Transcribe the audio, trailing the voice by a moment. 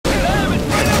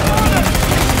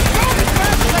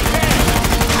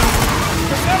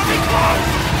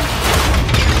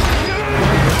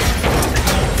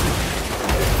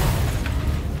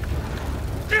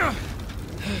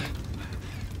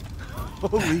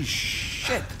Holy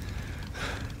shit.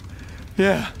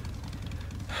 Yeah.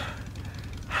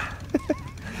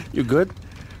 You good?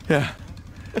 Yeah.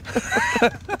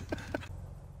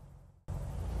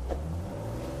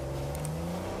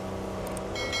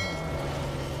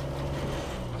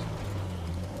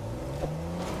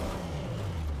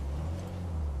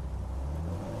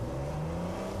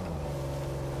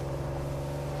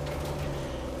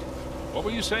 What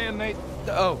were you saying, Nate?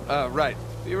 Oh, right.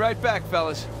 Be right back,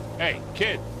 fellas. Hey,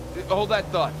 kid. Hold that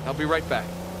thought. I'll be right back.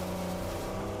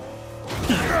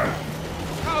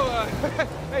 Oh,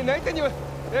 hey, Nathan,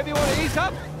 maybe you want to ease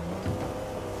up?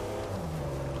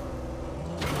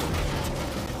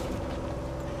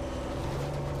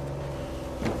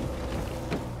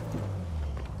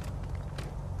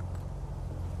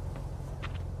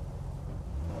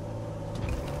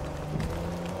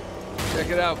 Check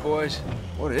it out, boys.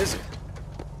 What is it?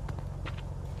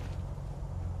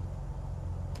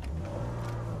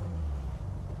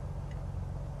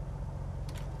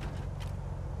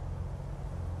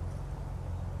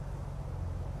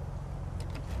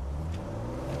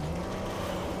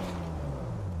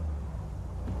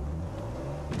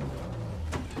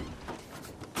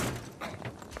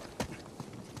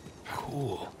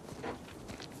 Cool.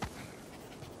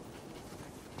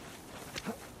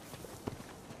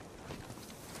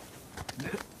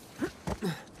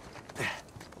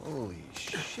 Holy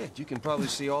shit, you can probably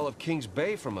see all of Kings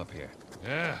Bay from up here.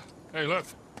 Yeah. Hey, look.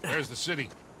 There's the city.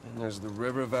 And there's the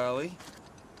river valley.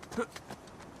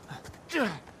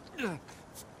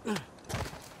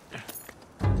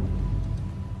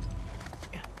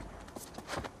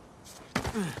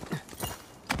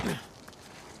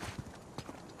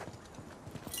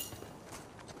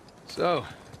 So,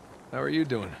 how are you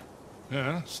doing?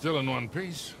 Yeah, still in one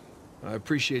piece. I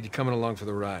appreciate you coming along for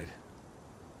the ride.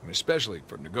 And especially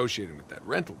for negotiating with that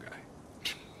rental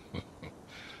guy.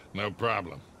 No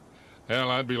problem.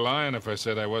 Hell, I'd be lying if I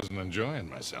said I wasn't enjoying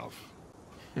myself.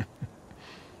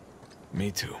 Me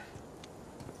too.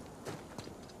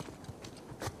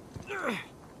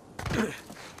 I'll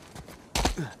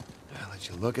let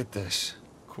you look at this.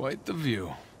 Quite the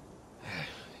view.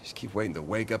 Just keep waiting to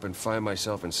wake up and find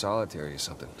myself in solitary or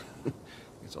something.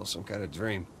 It's all some kind of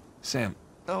dream. Sam.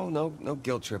 No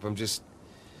guilt trip. I'm just...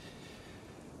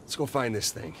 Let's go find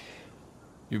this thing.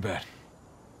 You bet.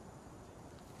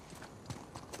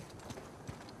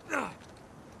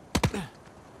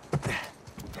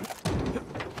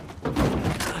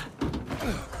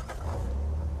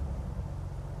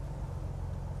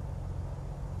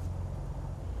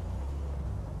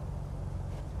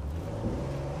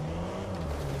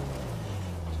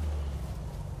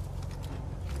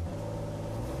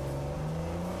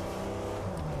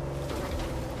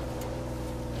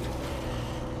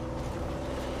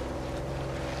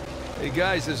 Hey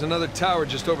guys, there's another tower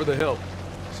just over the hill.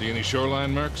 See any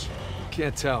shoreline marks?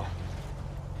 Can't tell.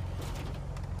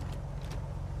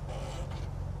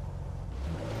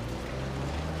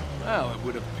 Well, it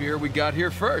would appear we got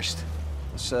here first.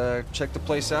 Let's check the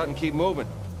place out and keep moving.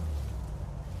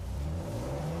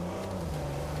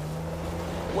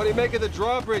 What do you make of the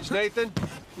drawbridge, Nathan?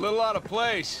 A little out of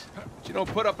place. But you don't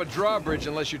put up a drawbridge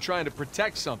unless you're trying to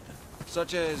protect something.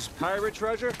 Such as pirate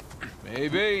treasure?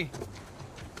 Maybe.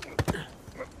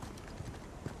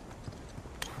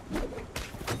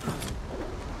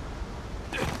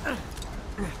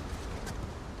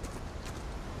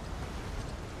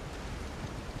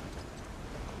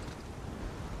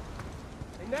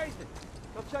 Hey, Nathan,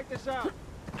 come check this out.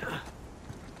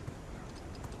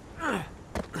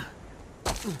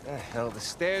 Hell, the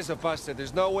stairs are busted.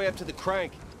 There's no way up to the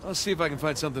crank. I'll see if I can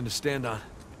find something to stand on.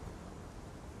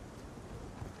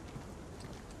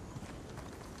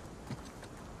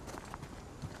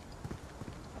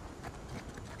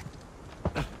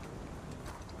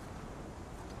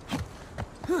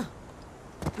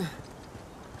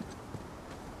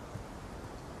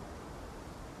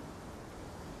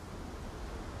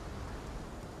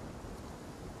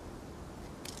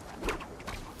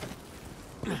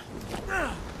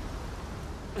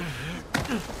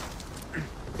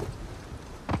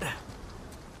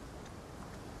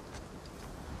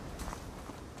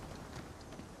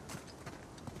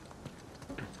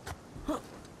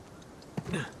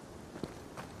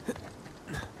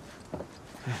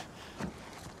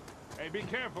 Hey, be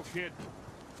careful, kid.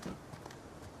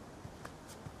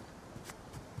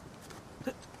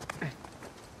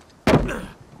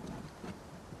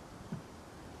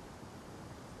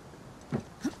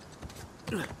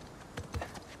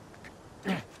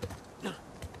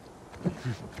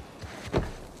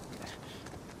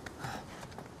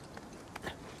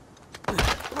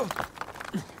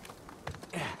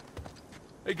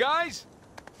 Hey guys,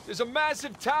 there's a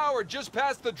massive tower just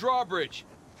past the drawbridge.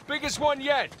 Biggest one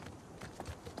yet.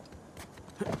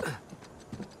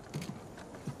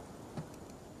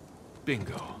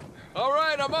 Bingo. All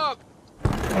right, I'm up.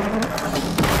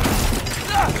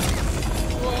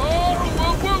 Whoa,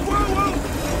 whoa, whoa, whoa,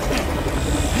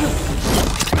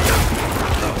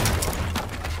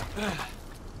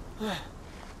 whoa!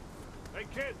 Hey,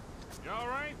 kid. You all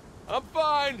right? I'm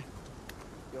fine.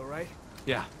 You all right?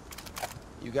 Yeah.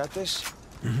 You got this?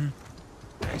 Mm-hmm.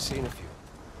 I seen a few.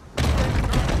 Come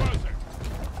closer.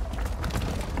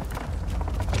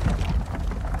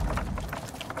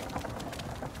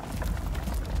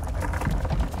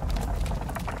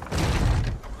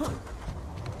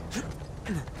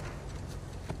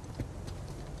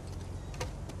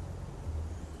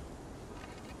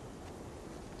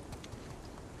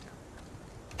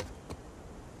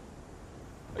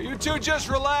 You two just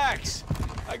relax.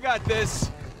 I got this.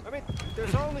 I mean,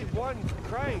 there's only one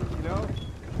crank, you know?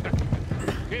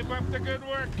 Keep up the good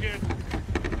work, kid.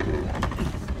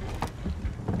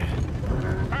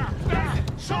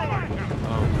 Someone!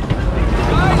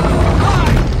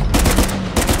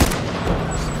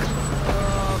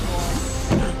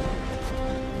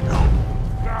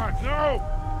 God, no!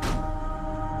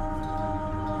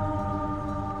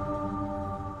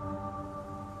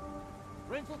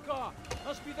 Rental car.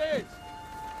 Must be theirs.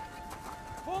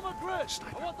 Form a grid.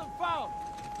 I want them found.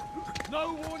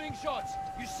 No warning shots.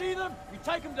 You see them, you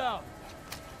take them down.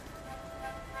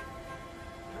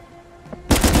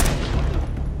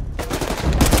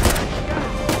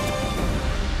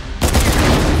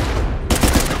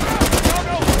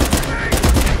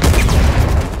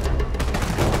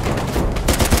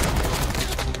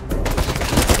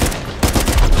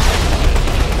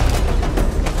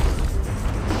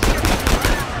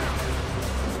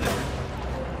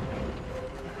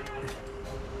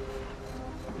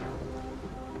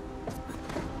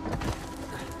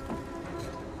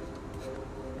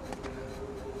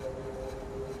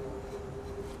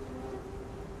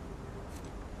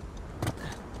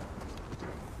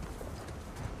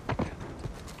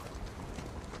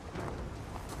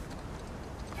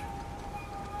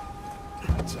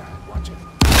 Watch it.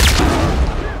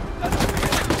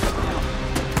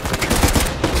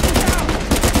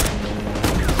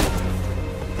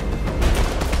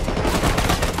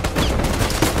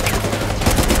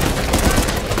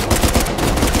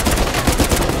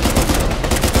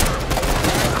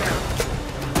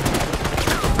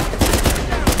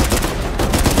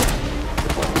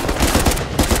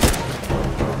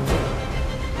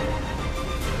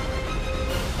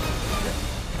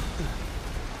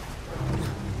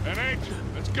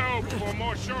 Before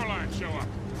more shoreline show up.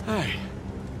 Hey.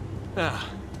 Now,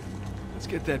 let's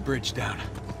get that bridge down.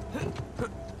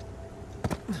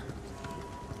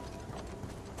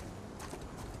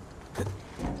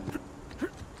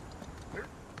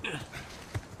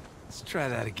 Let's try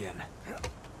that again.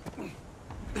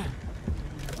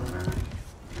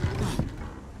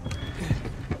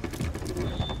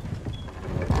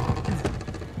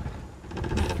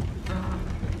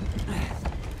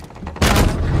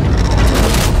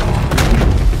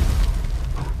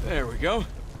 There we go.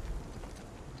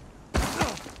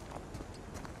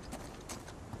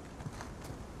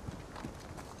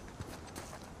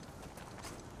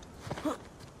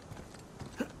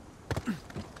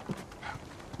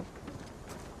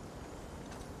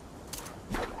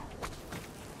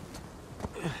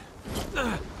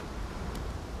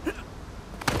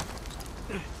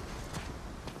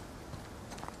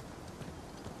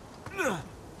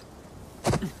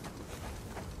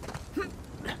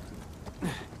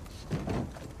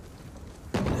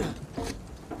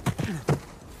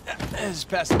 Just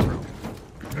pass it through.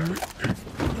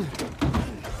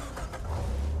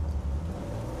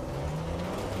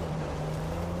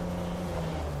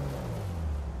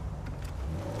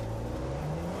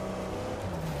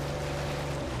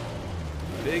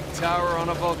 Big tower on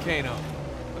a volcano.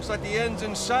 Looks like the end's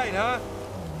in sight, huh?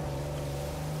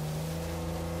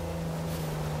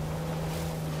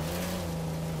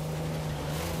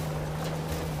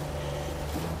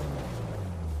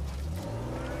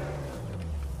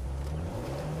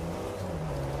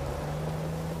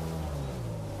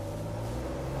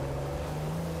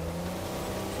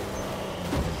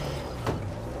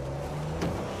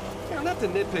 Not to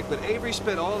nitpick, but Avery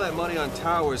spent all that money on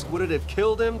towers. Would it have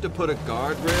killed him to put a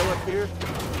guardrail up here?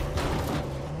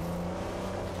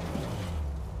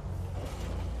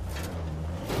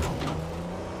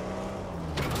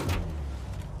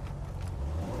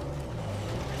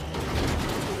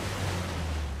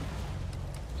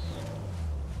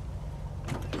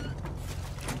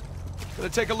 Gonna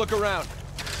take a look around.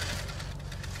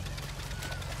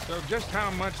 So just how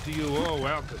much do you owe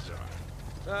Alcazar?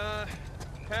 Half.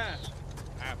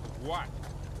 Half of what?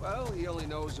 Well, he only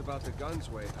knows about the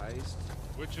Gunsway heist.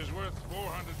 Which is worth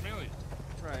 400 million.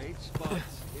 Right, but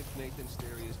if Nathan's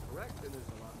theory is correct, then there's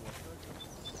a lot more searching.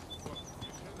 Well,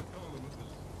 you should have told him it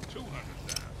was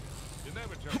 200,000. You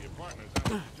never tell your partners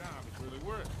how much the job is really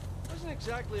worth. Wasn't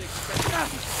exactly expecting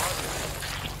these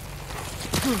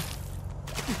partners.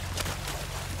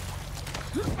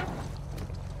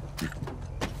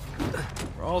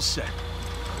 We're all set.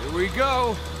 Here we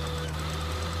go.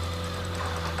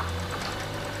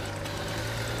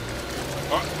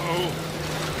 Uh-oh.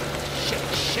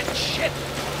 Shit.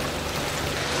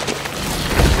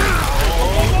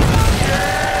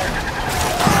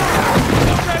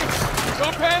 Okay,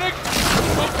 don't panic.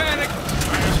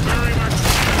 I am very much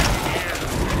here.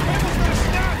 Cables gonna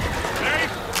stop.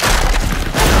 Safe?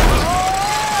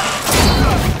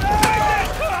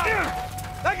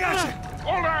 I got you!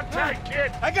 Hold on tight,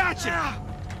 kid. I got you!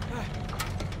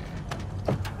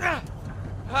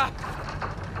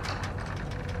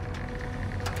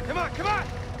 Come on!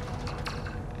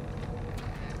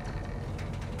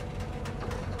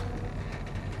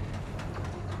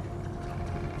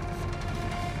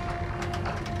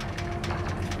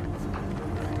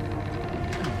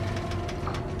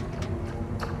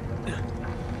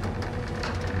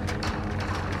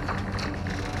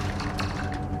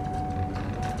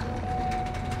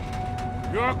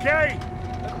 You okay?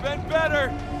 I've been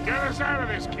better. Get us out of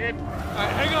this, kid. All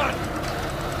right, hang on.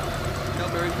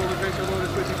 Mary Fuller, Tracer,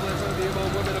 Lotus, Switching, Plants, on the ammo,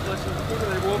 1 minute, bless you, the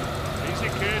they wolf. Easy,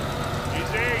 kid.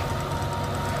 Easy.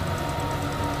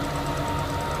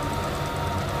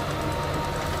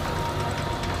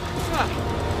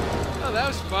 Oh, that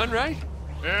was fun, right?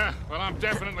 Yeah, well, I'm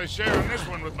definitely sharing this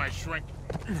one with my shrink.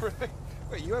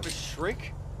 Wait, you have a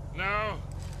shrink? No,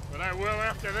 but I will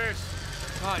after this.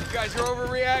 Come on, you guys are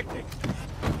overreacting.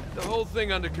 Get the whole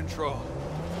thing under control.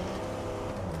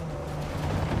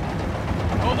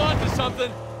 Hold on to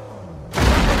something.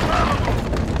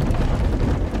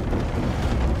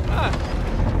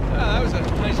 That was a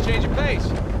nice change of pace.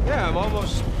 Yeah, I'm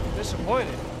almost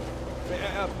disappointed.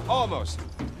 Almost.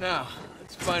 Now,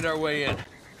 let's find our way in.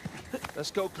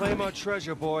 Let's go claim our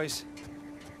treasure, boys.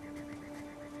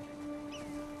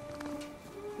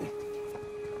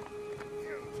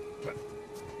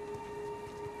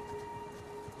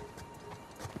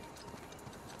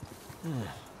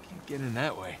 Can't get in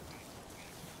that way.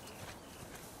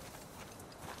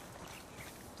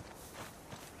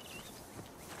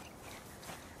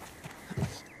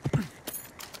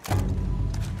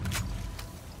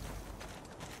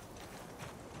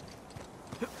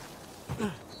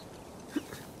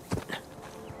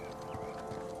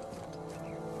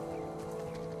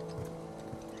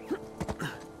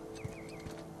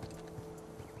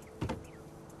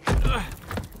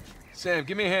 Sam,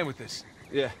 give me a hand with this.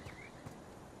 Yeah.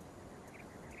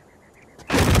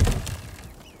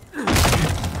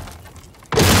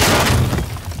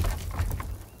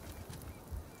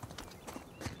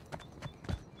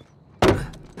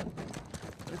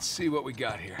 Let's see what we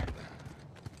got here.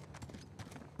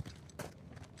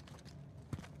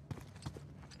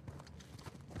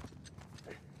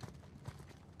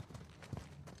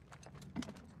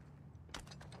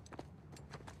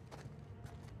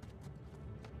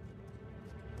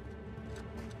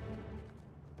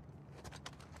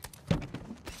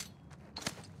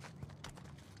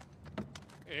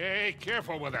 Hey,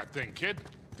 careful with that thing, kid.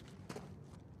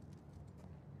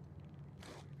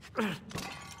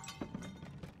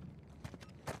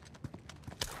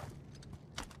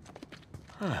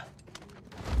 Huh.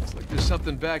 Looks like there's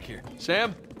something back here.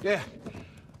 Sam? Yeah.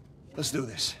 Let's do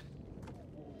this.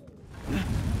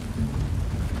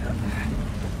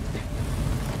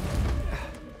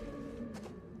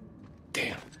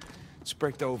 Damn. It's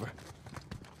braked over.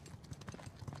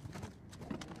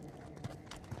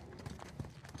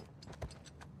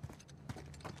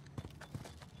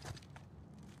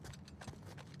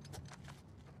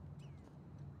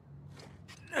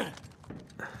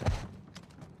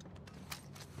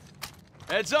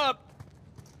 Heads up!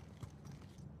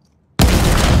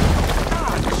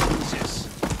 Ah, Jesus.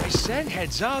 I said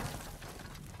heads up.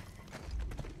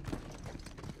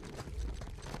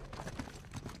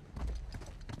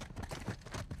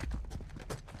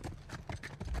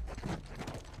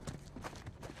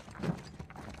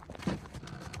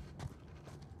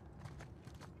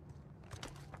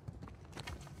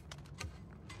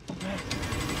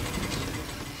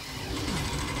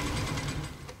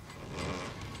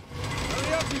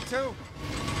 You too.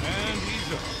 And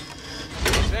he's up.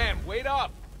 Sam, wait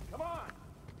up! Come on.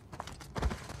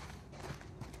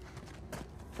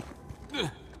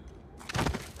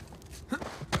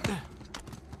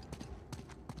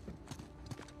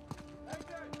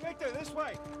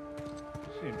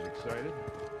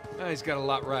 He's got a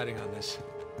lot riding on this.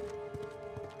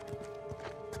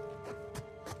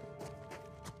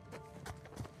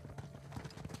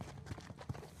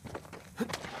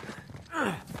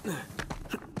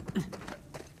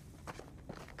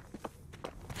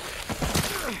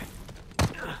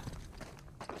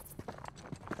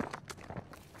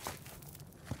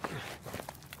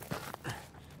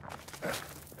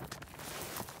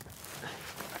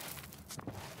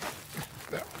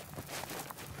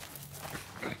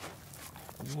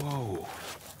 Whoa.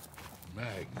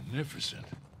 Magnificent.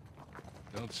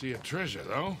 Don't see a treasure,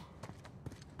 though.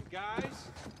 Guys?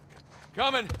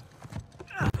 Coming!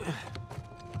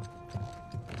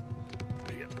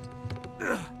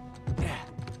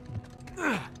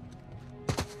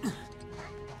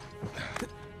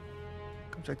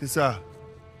 Come check this out.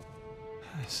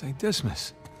 St.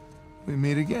 Dismas. We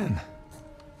meet again.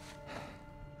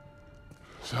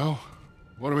 So,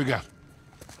 what do we got?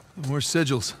 More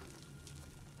sigils.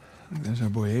 There's our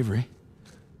boy Avery.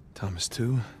 Thomas,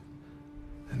 too.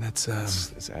 And that's,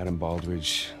 That's Adam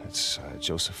Baldridge, that's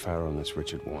Joseph Farrell, and that's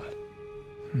Richard Warren.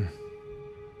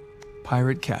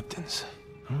 pirate captains.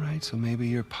 All right, so maybe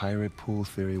your pirate pool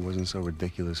theory wasn't so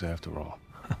ridiculous after all.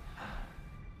 All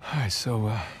right, so,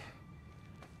 let's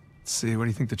see, what do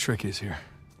you think the trick is here?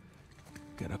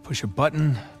 Gotta push a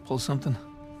button, pull something?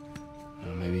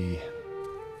 Maybe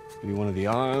one of the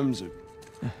arms, or...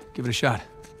 Yeah, give it a shot.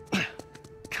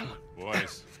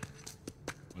 Boys,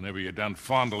 whenever you're done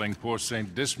fondling poor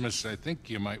St. Dismas, I think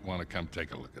you might want to come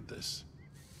take a look at this.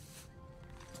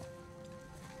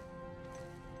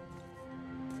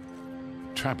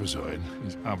 Trapezoid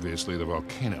is obviously the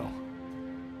volcano.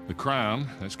 The crown,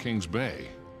 that's King's Bay.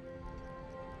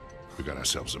 We got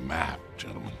ourselves a map,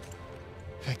 gentlemen.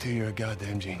 Victor, you're a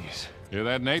goddamn genius. Hear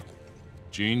that, Nate?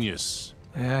 Genius.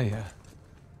 Yeah.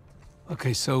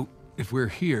 Okay, so, if we're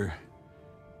here,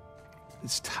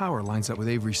 this tower lines up with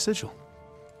Avery's sigil.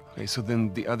 Okay, so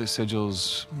then the other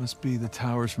sigils... Must be the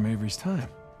towers from Avery's time.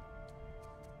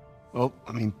 Well,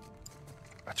 I mean,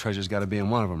 a treasure's gotta be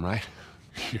in one of them, right?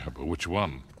 Yeah, but which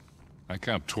one? I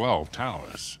count 12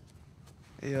 towers.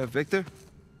 Hey, Victor?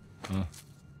 Huh?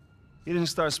 You didn't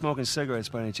start smoking cigarettes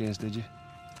by any chance, did you?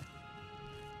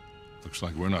 Looks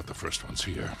like we're not the first ones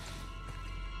here.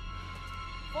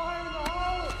 Fire in the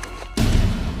hole!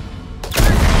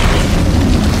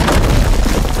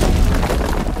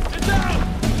 Get down!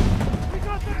 We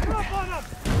got the drop on them!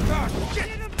 Oh, shit!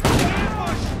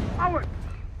 Ambush! Howard!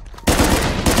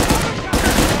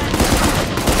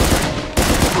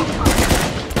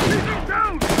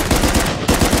 Down!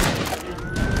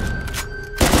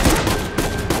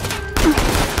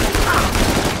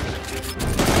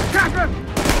 Captain!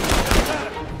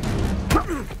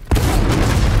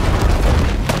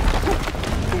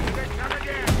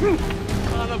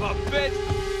 Son of a bitch!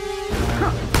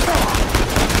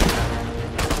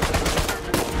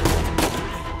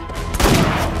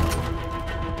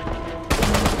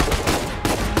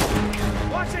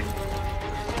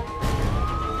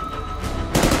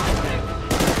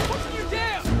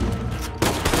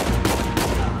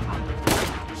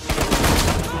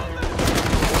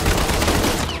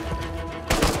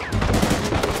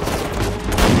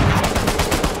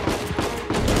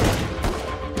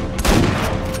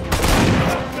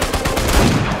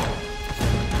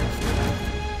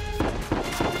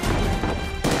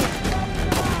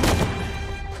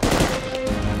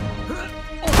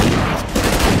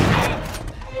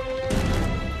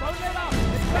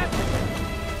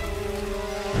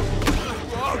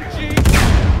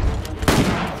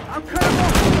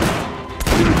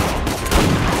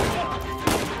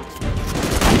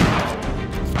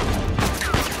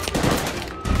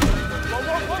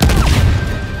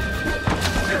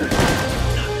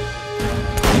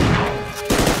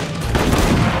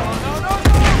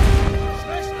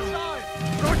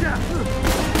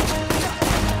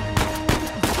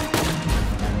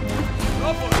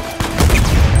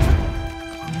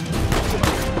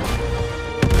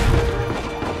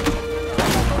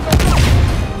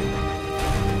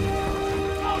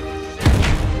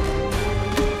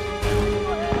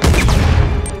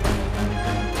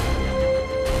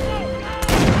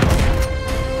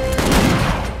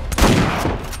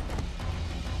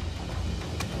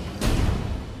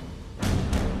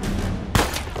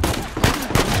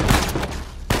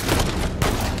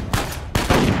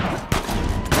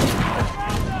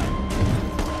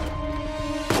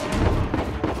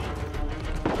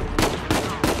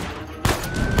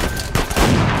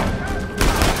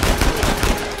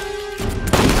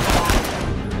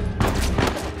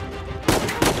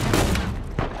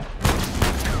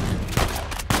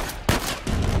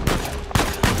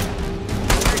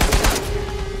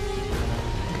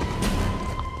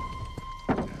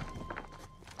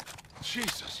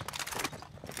 Jesus.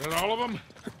 Is that all of them?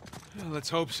 Well, let's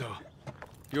hope so.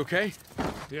 You okay?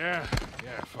 Yeah,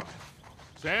 fine.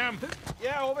 Sam?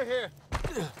 Yeah, over here.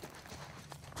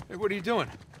 Hey, what are you doing?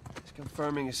 He's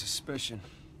confirming his suspicion.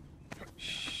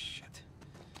 Shit.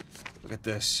 Look at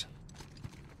this.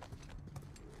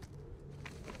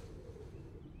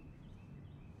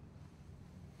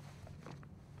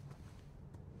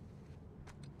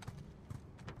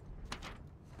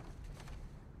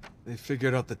 They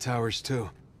figured out the towers, too.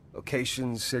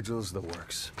 Locations, sigils, the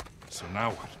works. So now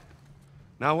what?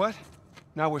 Now what?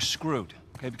 Now we're screwed.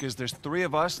 Okay, because there's 3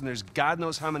 of us, and there's God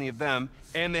knows how many of them,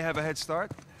 and they have a head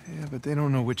start? Yeah, but they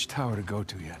don't know which tower to go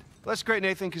to yet. Well, that's great,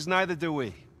 Nathan, because neither do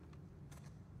we.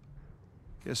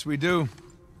 Yes, we do.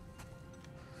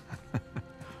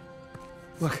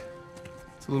 Look,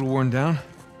 it's a little worn down.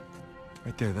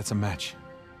 Right there, that's a match.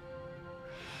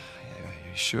 Yeah,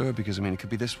 you sure? Because, I mean, it could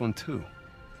be this one, too.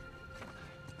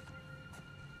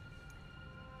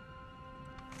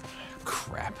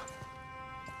 Crap.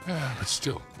 But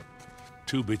still,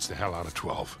 2 beats the hell out of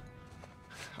 12.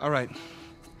 All right.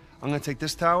 I'm gonna take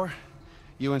this tower.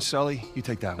 You and Sully, you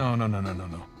take that one.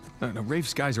 No,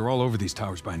 Rafe's guys are all over these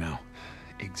towers by now.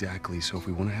 Exactly. So if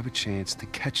we want to have a chance to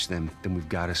catch them, then we've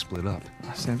got to split up.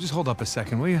 Sam, just hold up a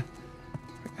second, will you?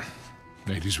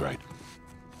 Nate, he's right.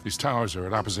 These towers are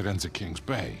at opposite ends of Kings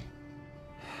Bay.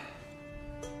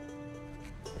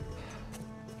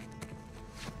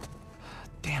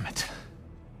 Damn it.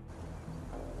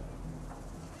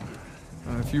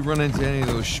 If you run into any of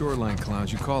those shoreline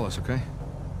clowns, you call us, okay?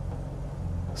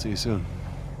 See you soon.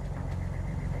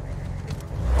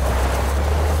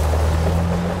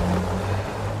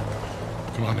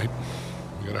 Come on, Nate.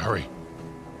 We gotta hurry.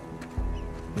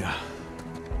 Yeah.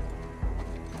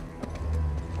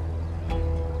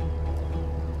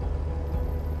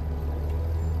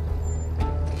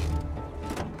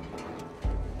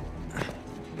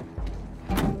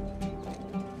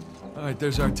 All right,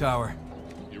 there's our tower.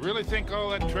 You really think all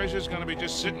that treasure's gonna be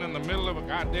just sitting in the middle of a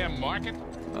goddamn market?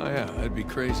 Oh yeah, that'd be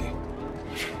crazy.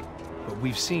 But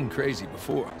we've seen crazy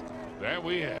before. That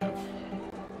we have.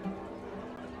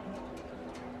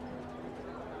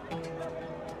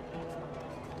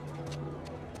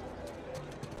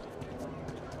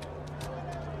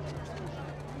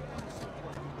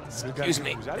 Excuse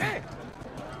me.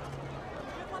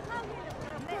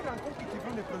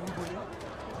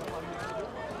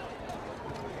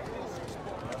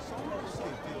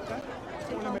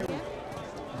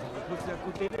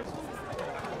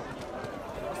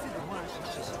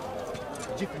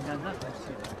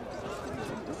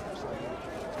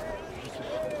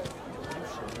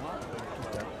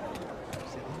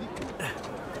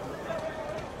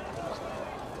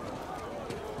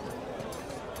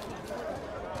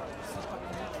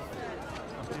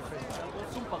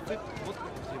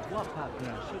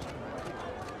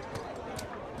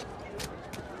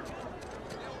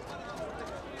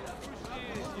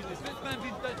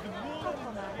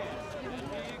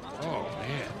 Oh,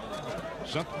 man.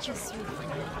 Something's...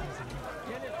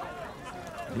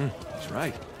 That's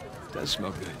right. It does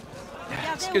smell good.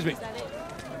 Excuse me.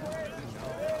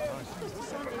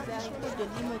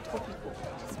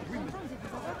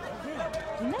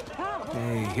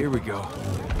 Hey, here we go.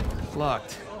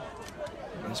 Locked.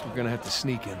 Guess we're gonna have to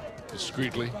sneak in.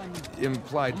 Discreetly.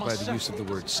 Implied by the use of the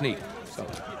word sneak. So.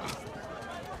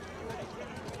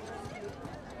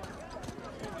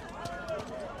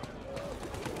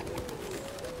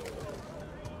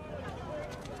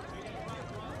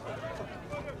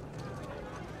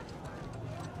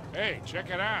 Hey, check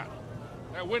it out.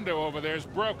 That window over there is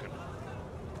broken.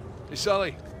 Hey,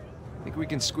 Sully. Think we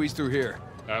can squeeze through here?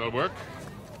 That'll work.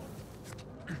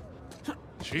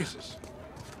 Jesus.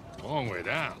 Long way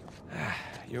down.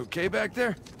 You okay back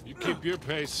there? You keep your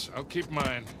pace, I'll keep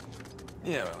mine.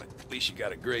 Yeah, well, at least you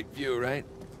got a great view, right?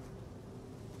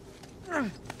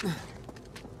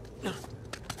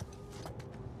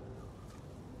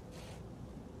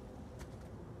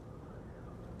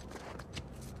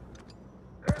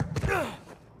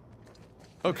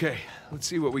 Okay, let's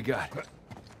see what we got.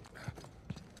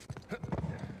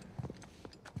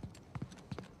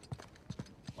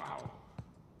 Wow.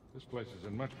 This place is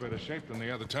in much better shape than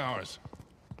the other towers.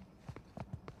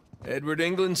 Edward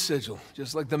England's sigil,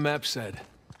 just like the map said.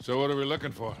 So what are we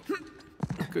looking for?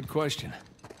 Good question.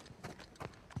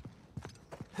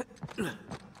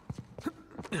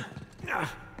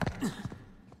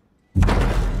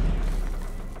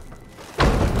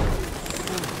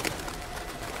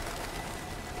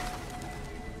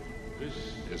 This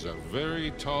is a very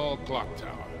tall clock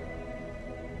tower.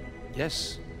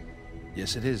 Yes.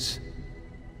 Yes, it is.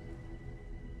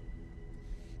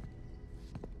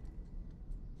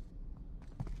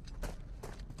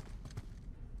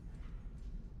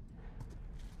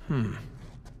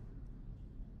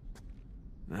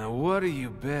 Now what do you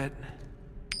bet?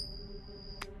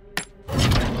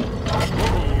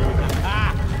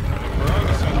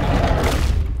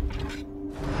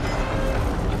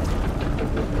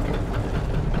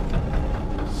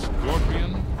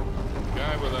 Scorpion?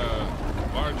 Guy with a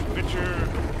large pitcher?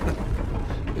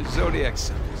 Zodiac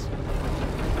symbols.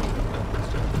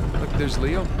 Look, there's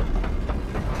Leo.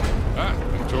 Ah,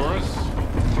 Taurus.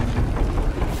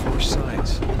 4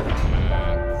 signs.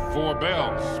 And 4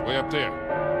 bells, way up there.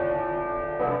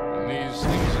 And these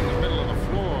things in the middle of the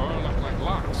floor look like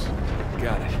locks.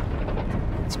 Got it.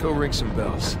 Let's go ring some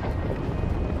bells.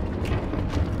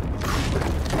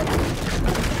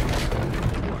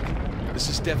 This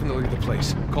is definitely the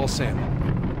place. Call Sam.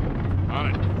 On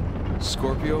it.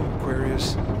 Scorpio,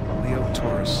 Aquarius, Leo,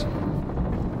 Taurus.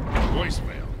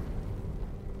 Voicemail.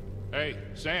 Hey,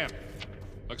 Sam.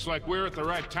 Looks like we're at the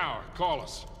right tower. Call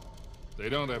us. They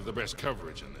don't have the best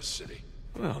coverage in this city.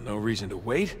 Well, no reason to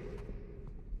wait.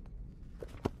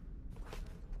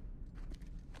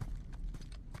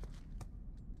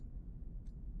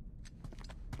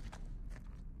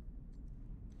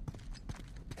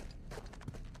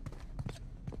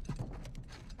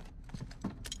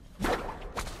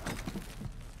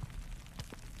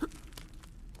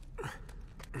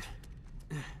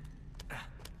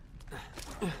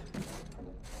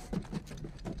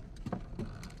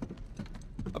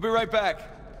 I'll be right back.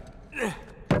 Okay.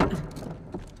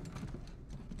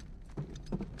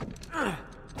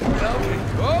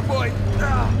 Oh boy.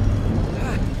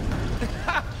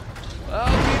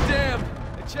 I'll be damned.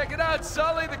 Hey, check it out,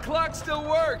 Sully. The clock still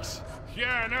works.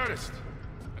 Yeah, I noticed.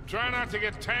 And try not to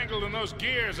get tangled in those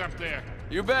gears up there.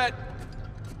 You bet.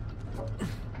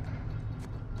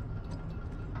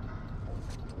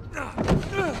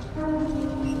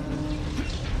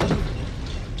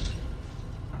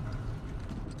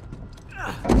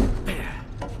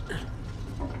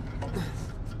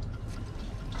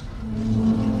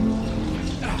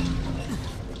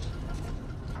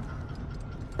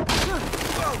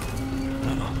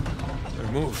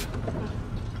 Better move.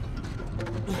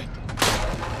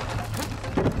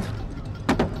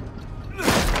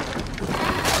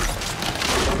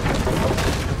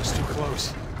 It's too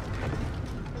close.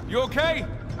 You okay?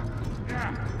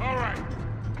 Yeah, all right.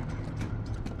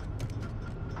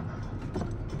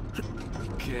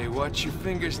 Okay, watch your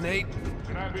fingers, Nate.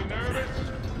 Should I be nervous?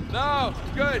 No,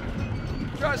 good.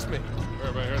 Trust me. Where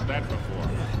have I heard that before?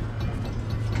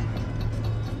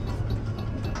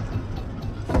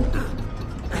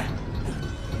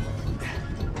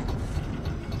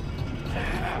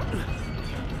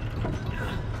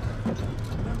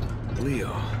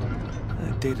 Leo. I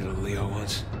dated a Leo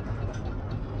once.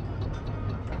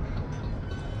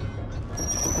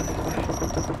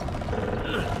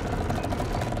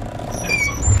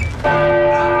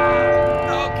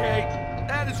 Okay,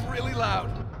 that is really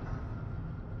loud.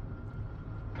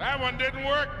 That one didn't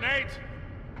work, Nate.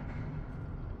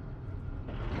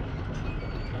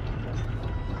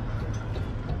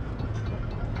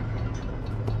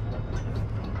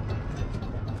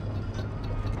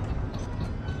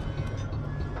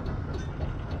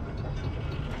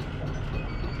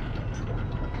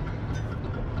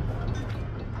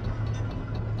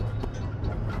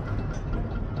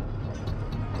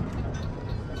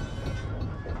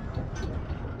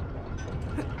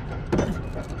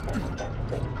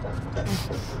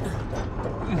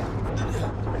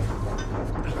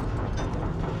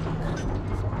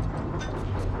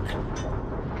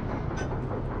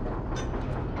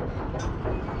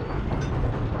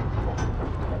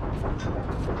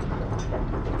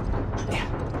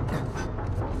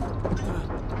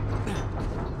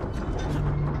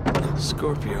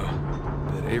 Scorpio.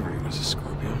 Bet Avery was a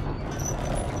Scorpio.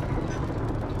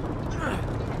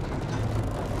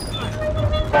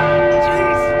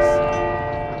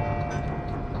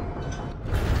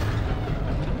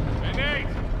 Hey, Nate!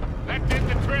 That did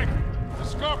the trick. The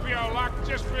Scorpio lock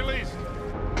just released.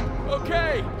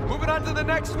 Okay, moving on to the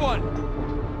next one.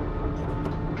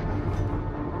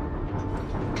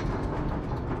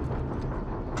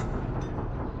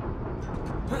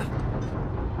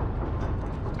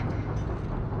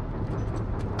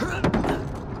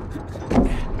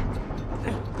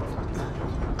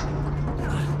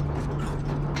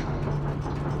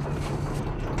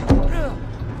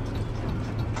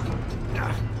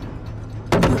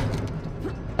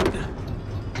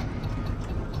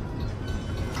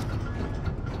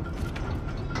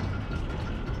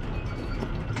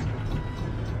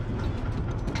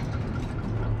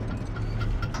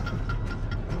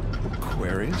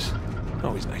 Aquarius?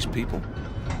 Always nice people.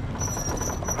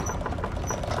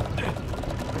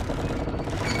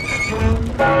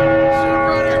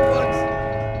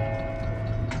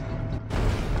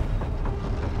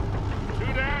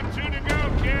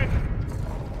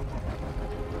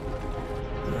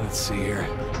 Let's see here.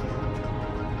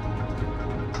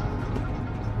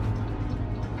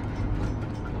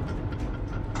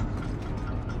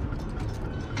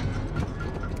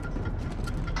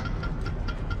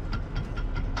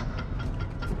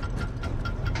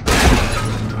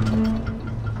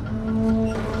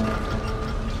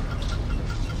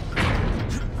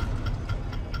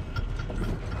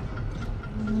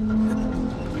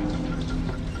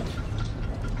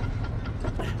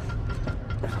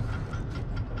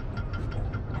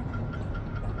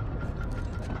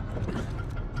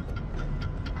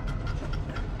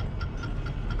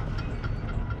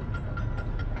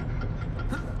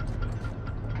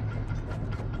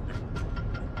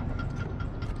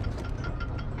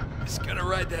 Just gotta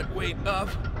ride that weight up.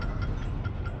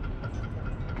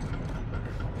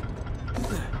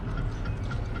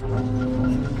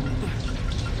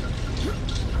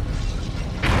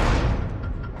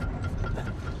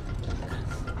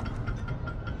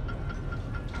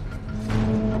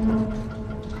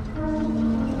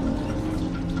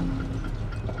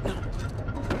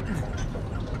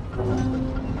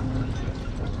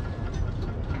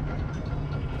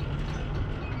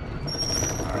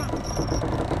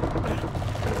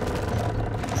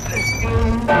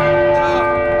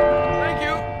 Thank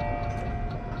you.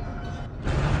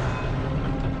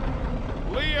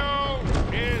 Leo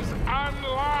is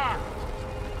unlocked.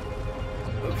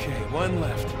 Okay, one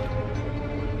left.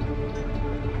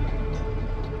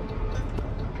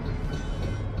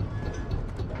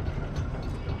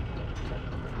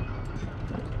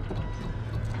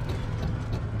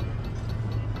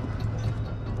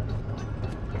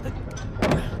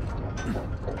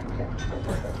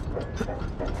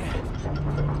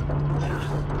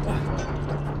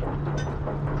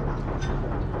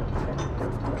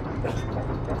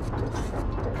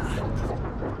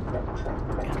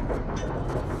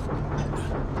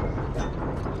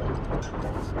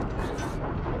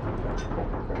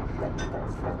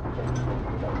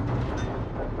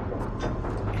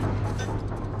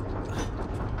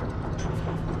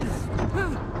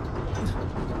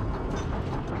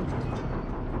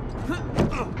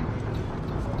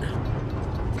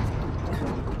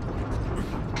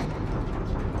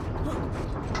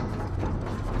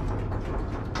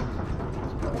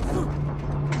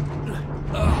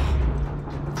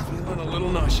 Feeling a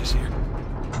little nauseous here.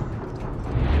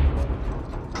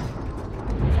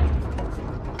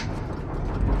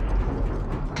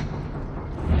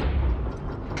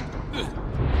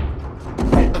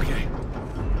 Okay,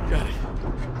 got it.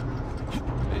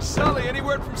 Hey, Sully, any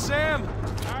word from Sam?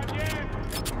 Not yet.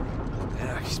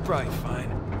 Yeah, he's probably fine.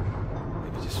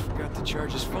 Maybe just forgot to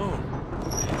charge his phone.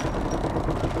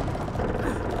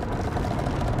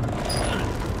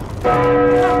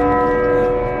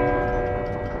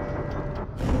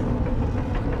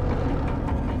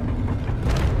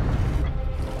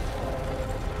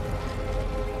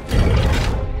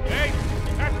 Hey,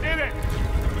 that did it.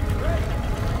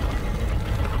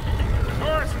 The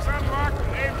doors is unlocked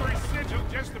and Avery's sigil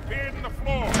just appeared in the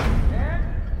floor.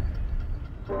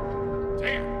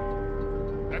 Damn.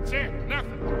 That's it.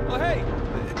 Nothing. Well, hey,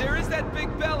 there is that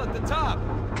big bell at the top.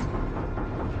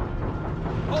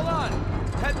 Hold on.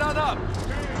 Heading on up.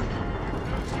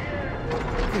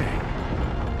 Okay.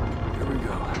 Here we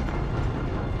go.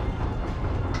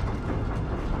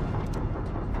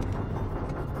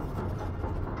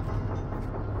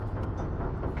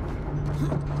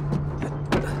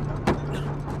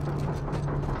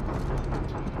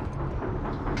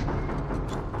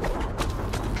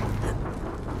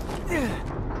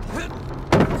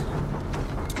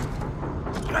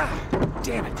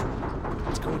 Damn it.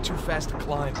 It's going too fast to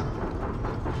climb.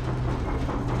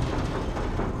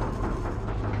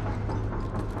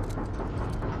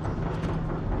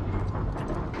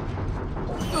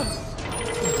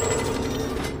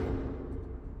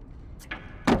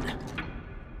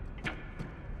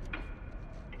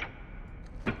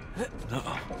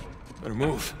 Uh-oh. Better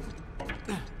move.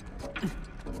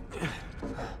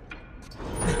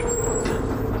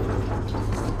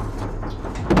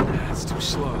 That's too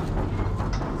slow.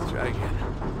 Let's try again.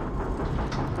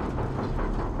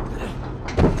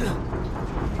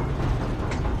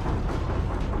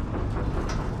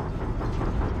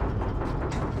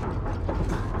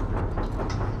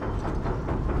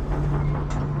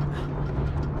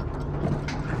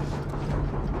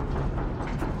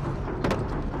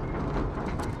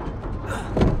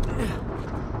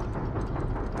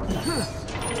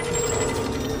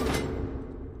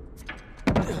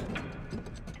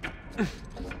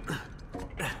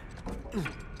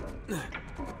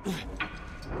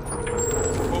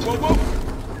 Whoa, whoa, whoa!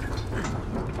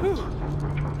 Whew.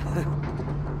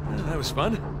 That was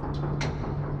fun.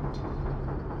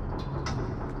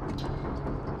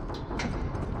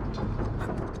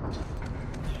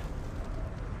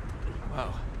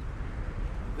 Wow.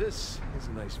 This is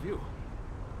a nice view.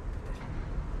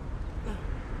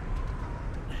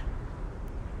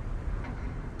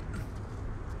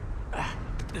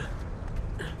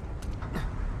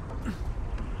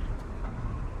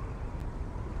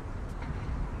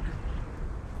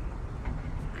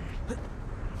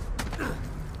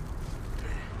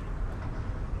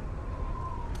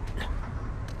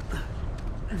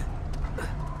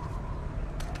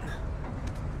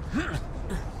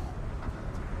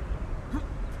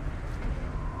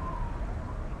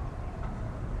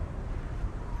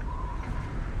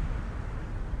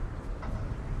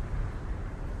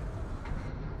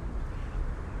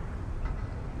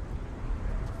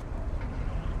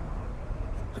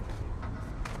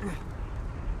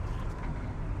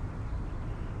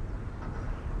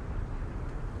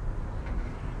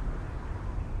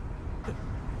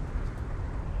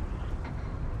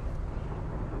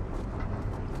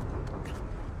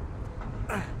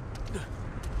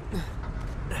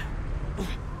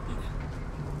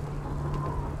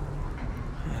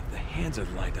 The hands are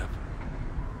lined up.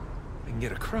 I can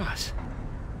get across.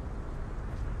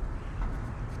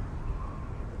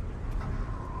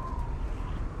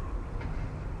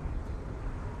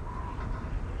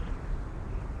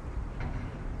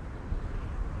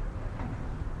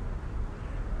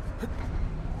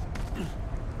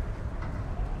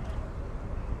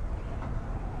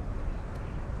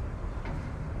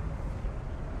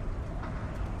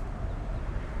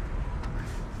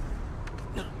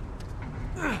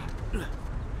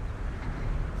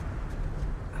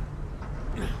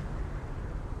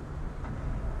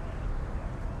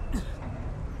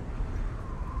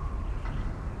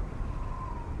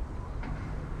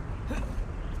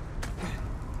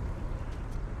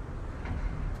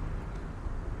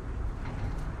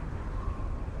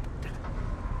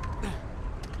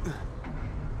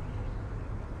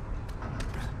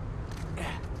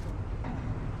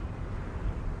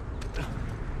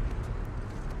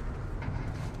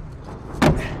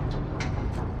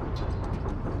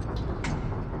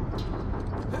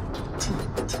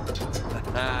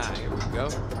 Ah, here we go.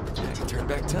 I can turn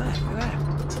back time.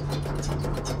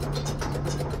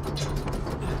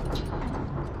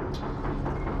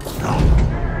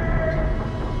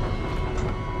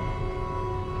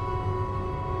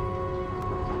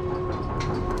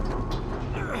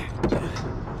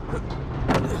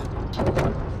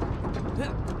 Look at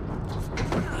that.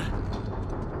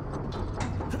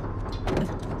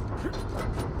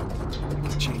 I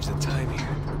can change the time here.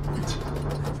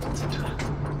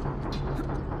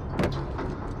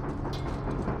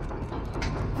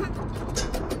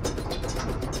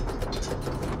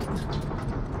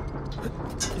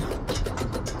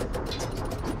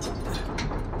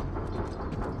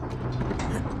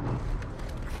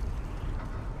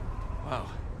 Wow.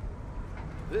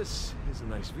 This is a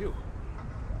nice view.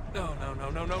 No, no, no,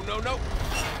 no, no, no, no!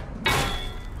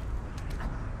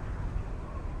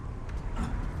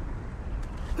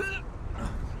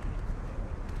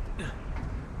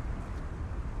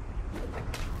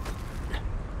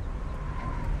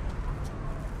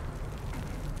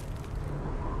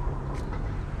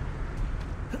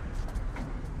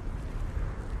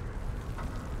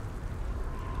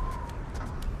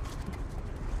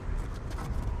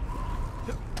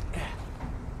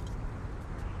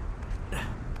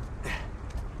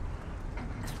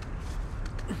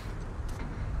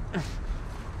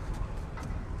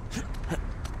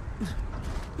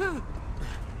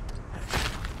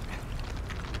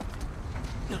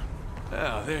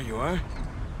 Oh, there you are.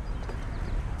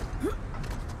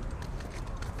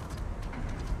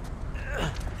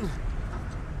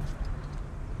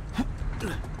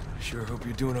 Sure hope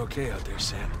you're doing okay out there,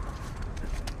 Sam.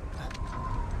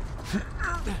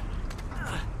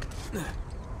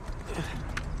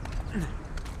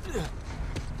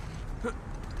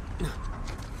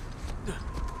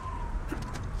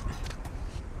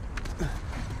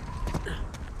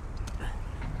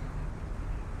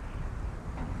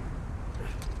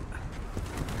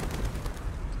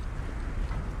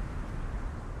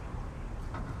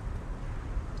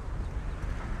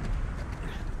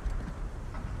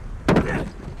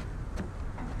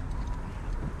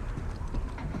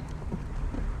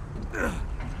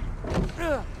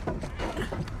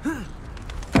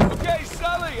 Okay,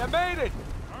 Sully, I made it!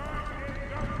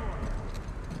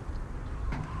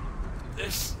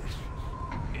 This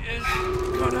is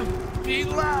gonna be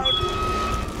loud.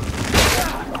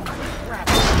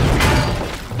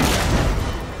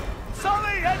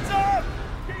 Sully, heads up!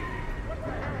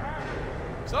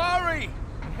 Sorry.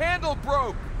 handle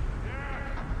broke!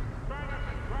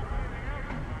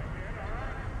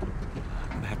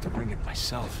 I'm gonna have to bring it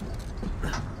myself.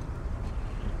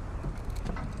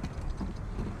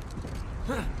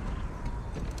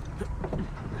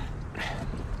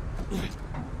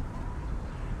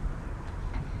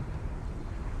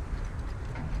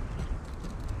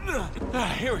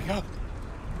 Here we go.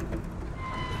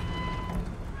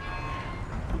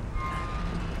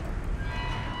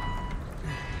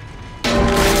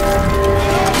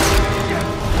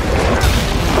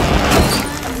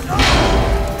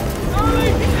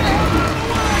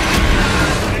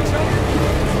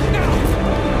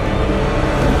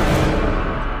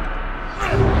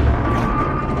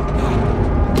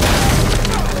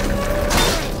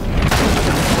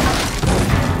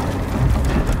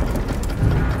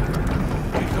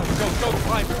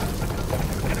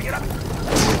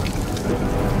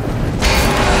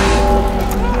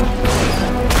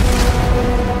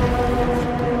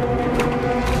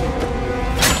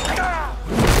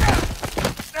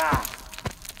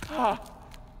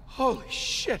 Holy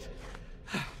shit!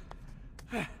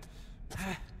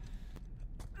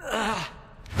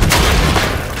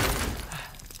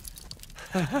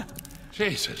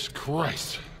 Jesus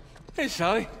Christ. Hey,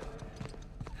 Sully.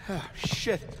 Oh,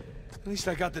 shit. At least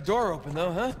I got the door open,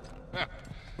 though, huh?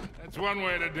 That's one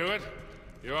way to do it.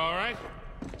 You all right?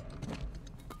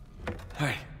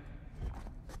 Hey.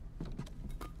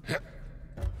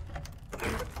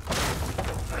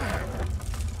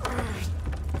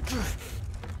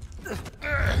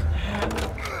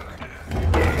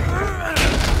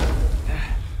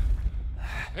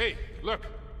 Hey, look.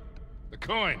 The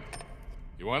coin.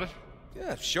 You want it?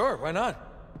 Yeah, sure, why not?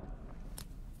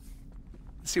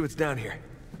 Let's see what's down here.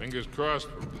 Fingers crossed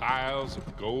for piles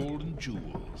of gold and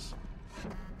jewels.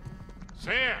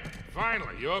 Sam,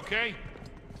 finally, you okay?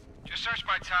 Just searched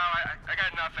my tower. I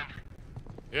got nothing.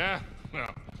 Yeah?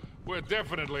 Well, we're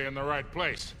definitely in the right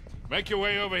place. Make your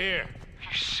way over here.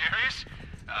 You serious?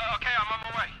 Okay, I'm on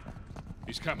my way.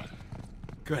 He's coming.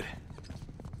 Good.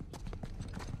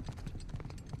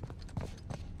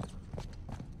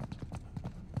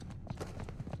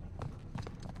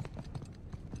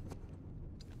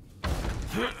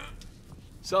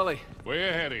 Sully. Way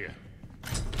ahead of you.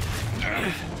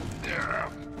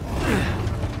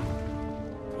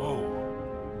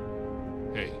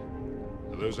 Whoa. Hey,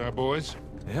 are those our boys?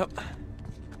 Yep.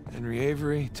 Henry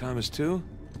Avery, Thomas too.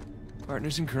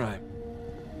 Partners in crime.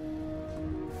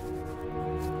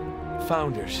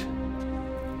 Founders.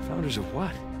 Founders of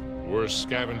what? Worst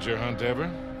scavenger hunt ever?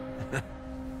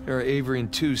 There are Avery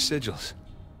and two sigils.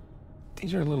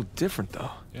 These are a little different,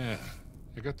 though. Yeah,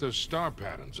 they got those star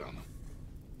patterns on them.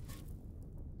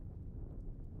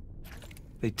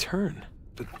 They turn.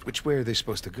 But which way are they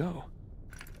supposed to go?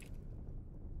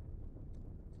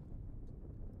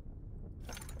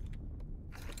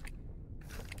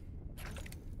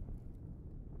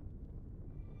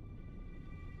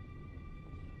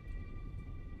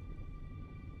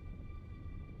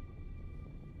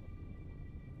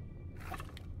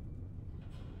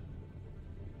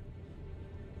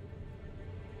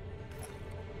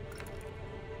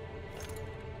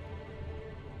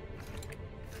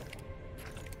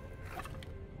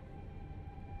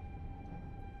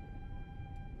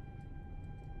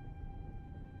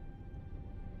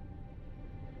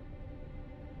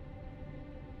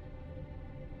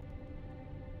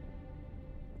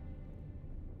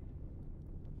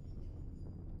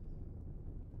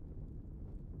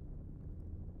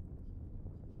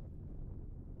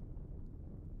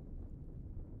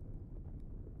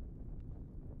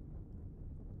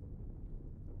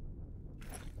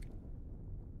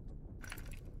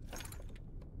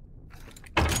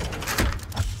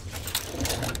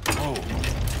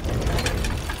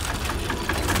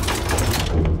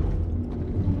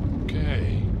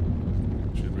 Okay.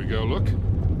 Should we go look?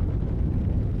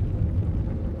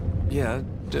 Yeah,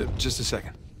 just a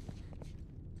second.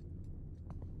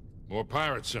 More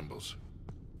pirate symbols.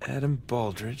 Adam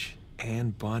Baldridge,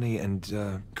 Anne Bonny,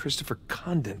 and Christopher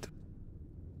Condent.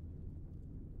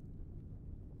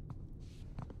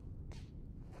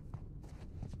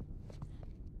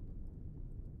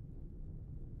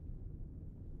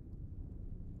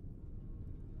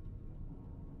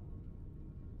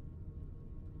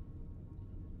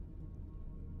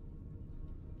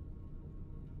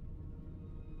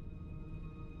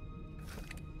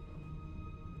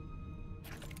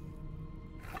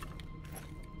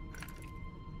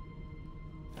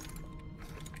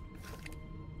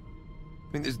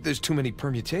 I mean, there's too many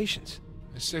permutations.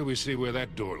 I say we see where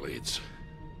that door leads.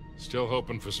 Still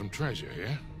hoping for some treasure,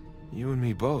 yeah? You and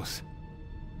me both.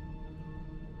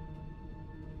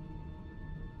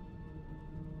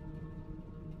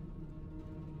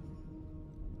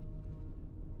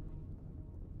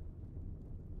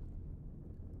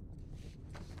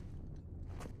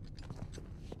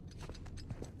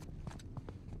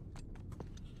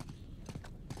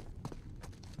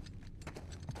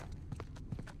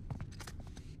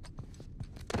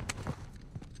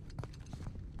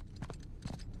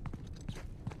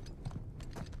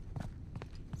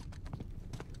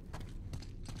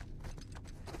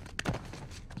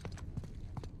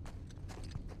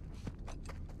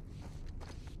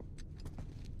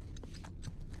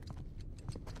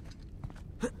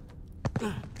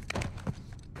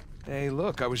 Hey,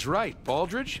 look, I was right.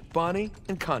 Baldridge, Bonnie,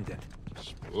 and Condit.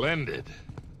 Splendid.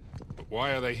 But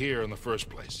why are they here in the first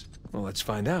place? Well, let's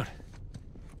find out.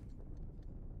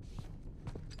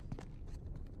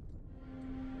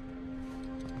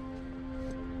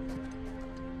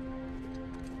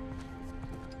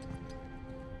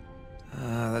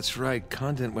 Ah, that's right.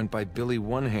 Condit went by Billy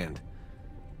One Hand.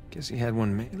 Guess he had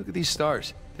one made. Look at these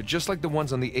stars. They're just like the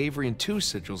ones on the Avery and 2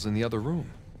 sigils in the other room.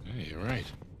 Hey, you're right.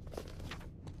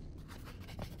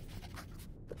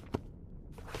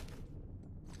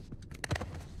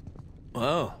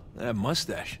 Oh, that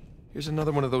mustache. Here's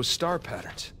another one of those star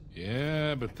patterns.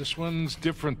 Yeah, but this one's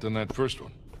different than that first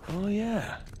one. Oh,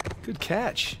 yeah. Good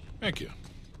catch. Thank you.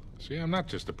 See, I'm not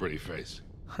just a pretty face.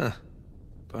 Huh.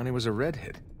 Bonnie was a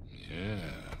redhead. Yeah.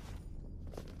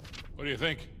 What do you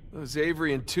think? Those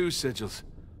Avery and 2 sigils.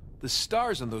 The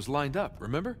stars on those lined up,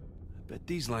 remember? I bet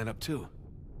these line up too.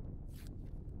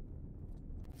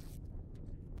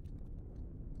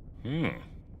 Hmm.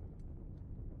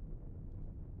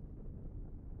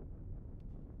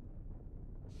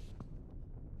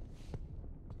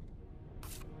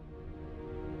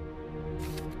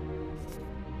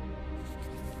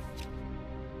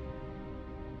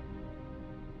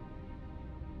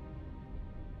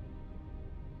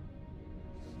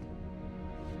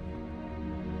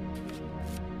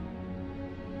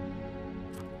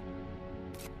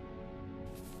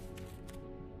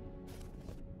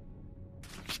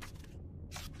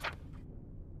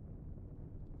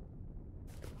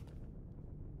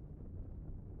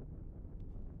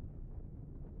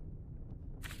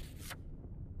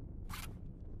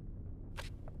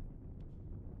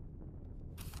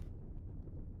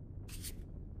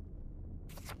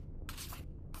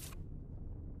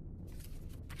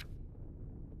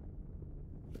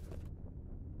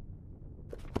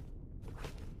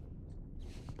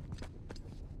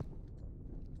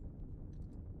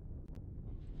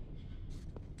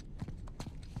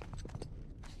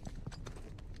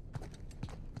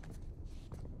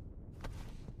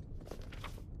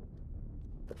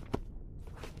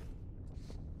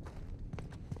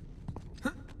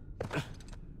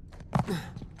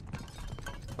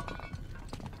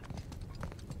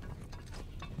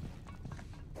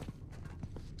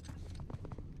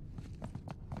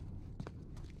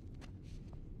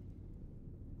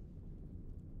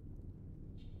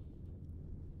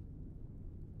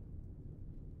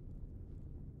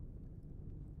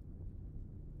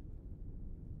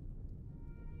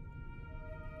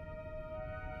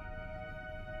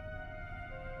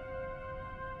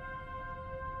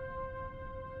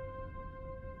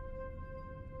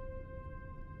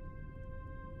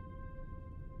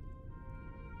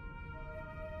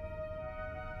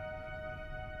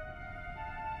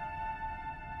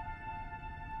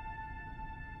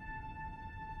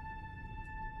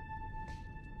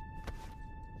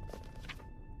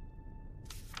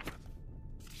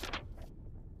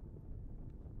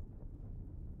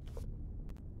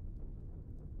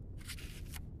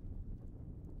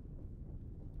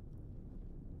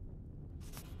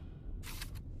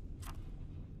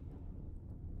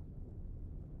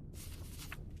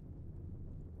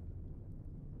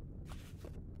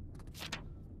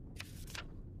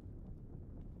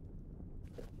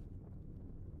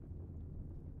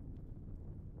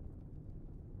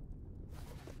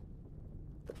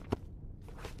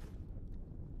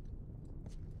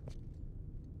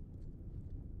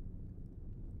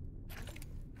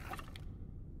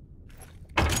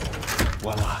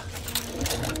 Voila.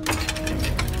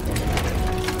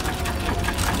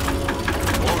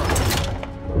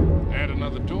 Add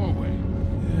another doorway.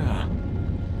 Yeah.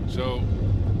 So,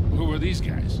 who are these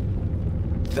guys?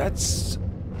 That's...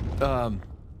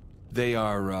 They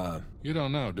are, You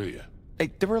don't know, do you?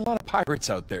 Hey, there were a lot of pirates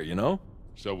out there, you know?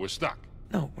 So we're stuck.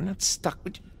 No, we're not stuck.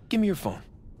 Give me your phone.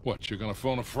 What, you're gonna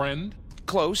phone a friend?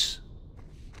 Close.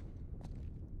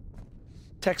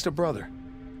 Text a brother.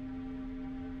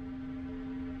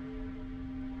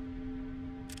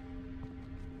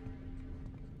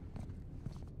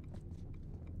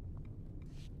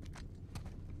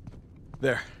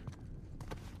 There.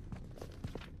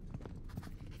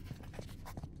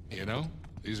 You know,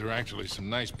 these are actually some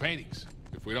nice paintings.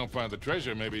 If we don't find the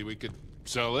treasure, maybe we could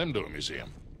sell them to a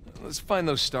museum. Let's find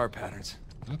those star patterns.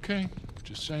 Okay,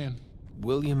 just saying.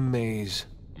 William Mays.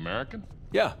 American?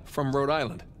 Yeah, from Rhode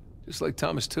Island. Just like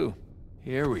Thomas, too.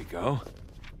 Here we go.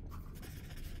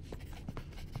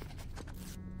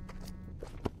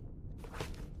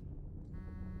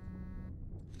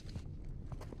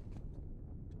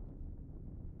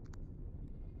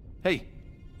 Hey,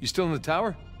 you still in the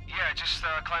tower? Yeah, just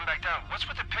climb back down. What's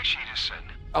with the picture you just sent?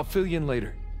 I'll fill you in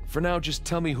later. For now, just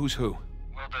tell me who's who.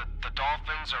 Well, the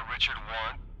dolphins are Richard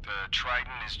Want, the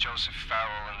trident is Joseph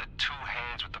Farrell, and the two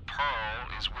hands with the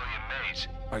pearl is William Mays.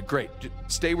 All right, great. Just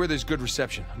stay where there's good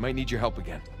reception. I might need your help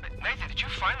again. Nathan, did you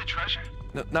find the treasure?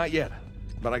 No, not yet,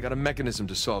 but I got a mechanism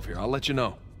to solve here. I'll let you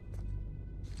know.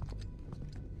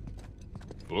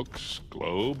 Books,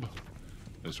 globe.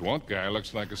 This Want guy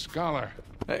looks like a scholar.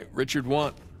 Hey, Richard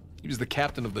Want. He was the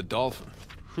captain of the Dolphin.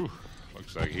 Whew.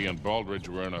 Looks like he and Baldridge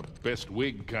were in a best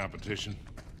wig competition.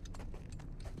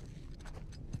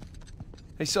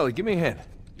 Hey, Sully, give me a hand.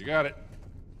 You got it.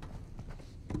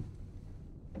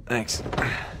 Thanks.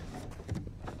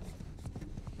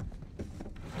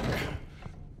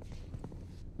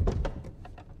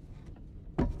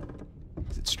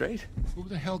 Is it straight? Who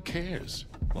the hell cares?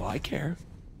 Well, I care.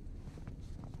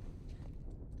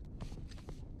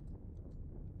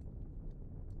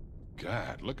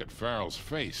 God, look at Farrell's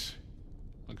face.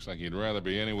 Looks like he'd rather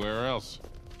be anywhere else.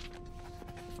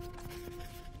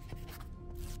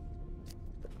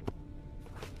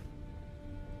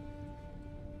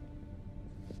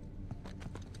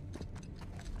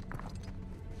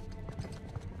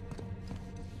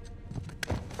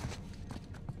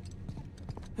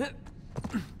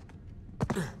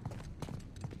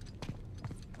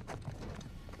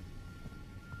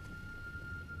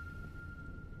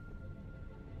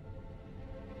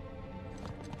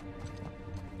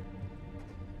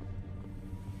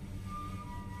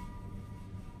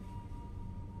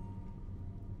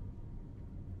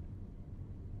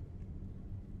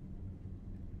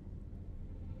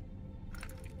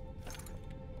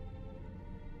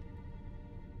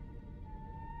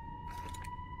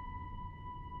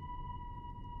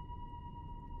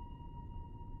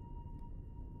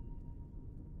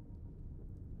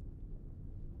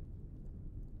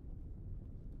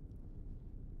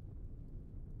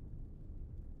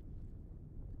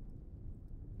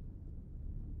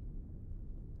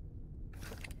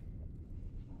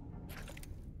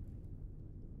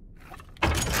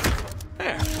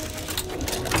 There.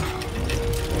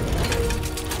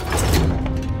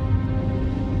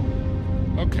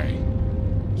 Okay.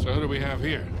 So who do we have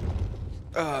here?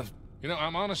 You know,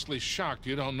 I'm honestly shocked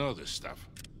you don't know this stuff.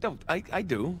 No, I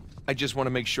do. I just want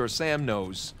to make sure Sam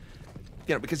knows.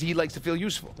 You know, because he likes to feel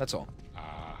useful, that's all.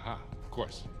 Aha, of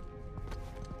course.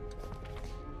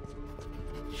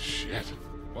 Shit.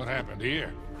 What happened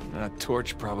here? A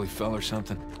torch probably fell or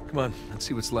something. Come on, let's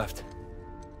see what's left.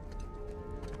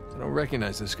 I don't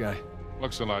recognize this guy.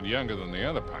 Looks a lot younger than the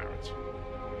other pirates.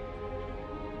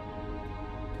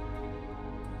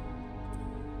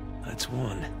 That's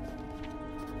one.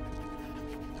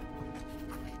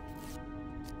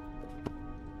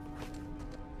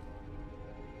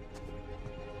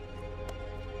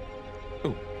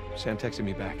 Ooh, Sam texted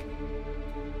me back.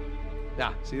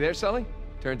 Ah, see there, Sully?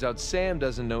 Turns out Sam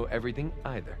doesn't know everything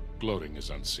either. Gloating is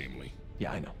unseemly.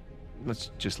 Yeah, I know.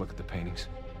 Let's just look at the paintings.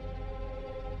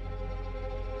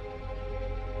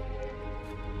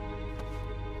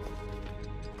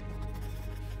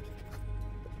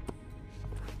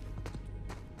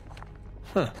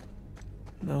 Huh.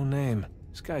 No name.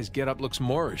 This guy's getup looks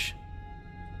Moorish.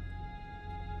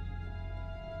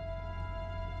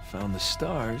 Found the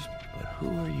stars, but who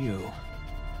are you?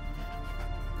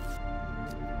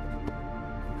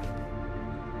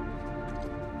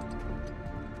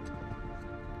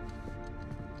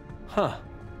 Huh.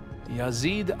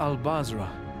 Yazid al-Basra.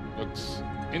 Looks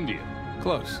Indian.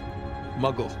 Close.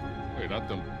 Muggle. Wait, aren't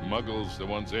the Muggles the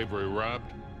ones Avery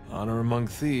robbed? Honor among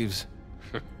thieves.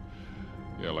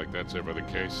 Yeah, like that's ever the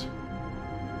case.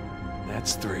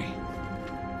 That's three.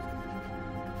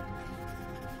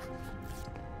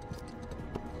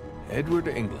 Edward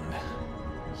England.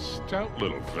 Stout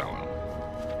little fellow.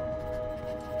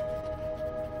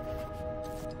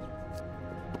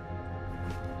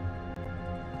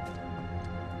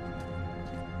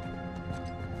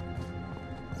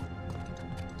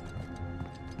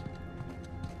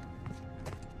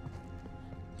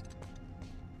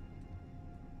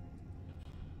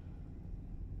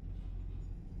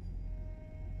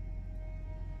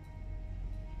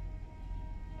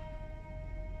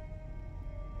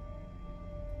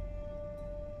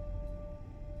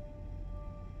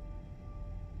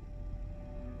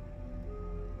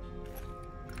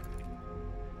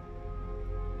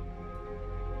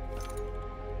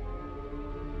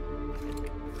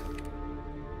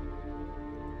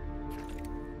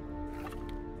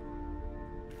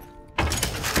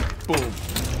 Boom.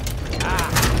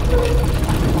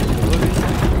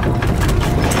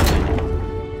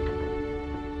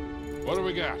 What do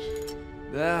we got?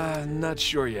 Not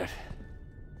sure yet.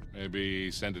 Maybe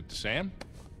send it to Sam?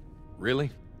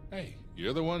 Really? Hey,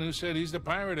 You're the one who said he's the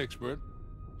pirate expert.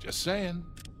 Just saying.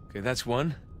 Okay, that's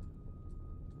one.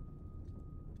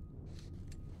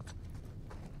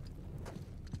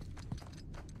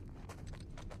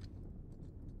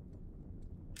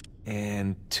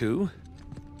 And two.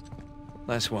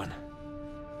 Last one.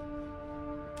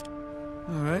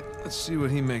 All right, let's see what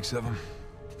he makes of them.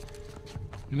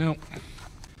 You know,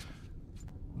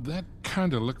 that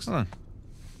kind of looks... Hold on.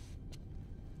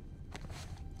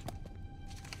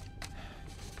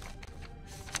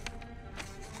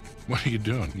 What are you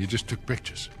doing? You just took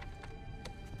pictures.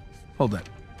 Hold that.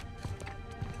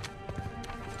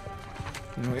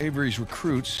 You know, Avery's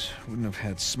recruits wouldn't have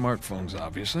had smartphones,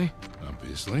 obviously.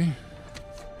 Obviously.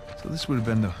 So this would have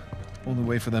been the only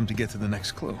way for them to get to the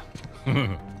next clue.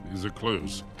 These are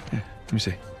clues. Here, let me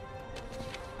see.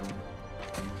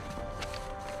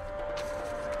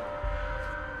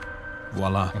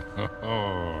 Voila.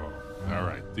 Oh, all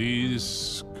right.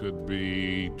 These could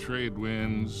be trade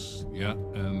winds. Yeah,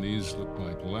 and these look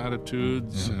like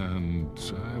latitudes. Yeah.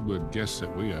 And I would guess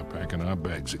that we are packing our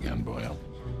bags again, Boyle.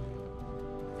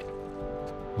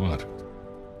 What?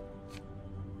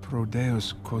 Pro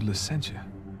Deus quod licentia.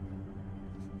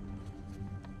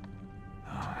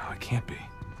 Oh, no, it can't be.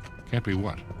 Can't be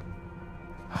what?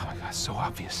 Oh my God, it's so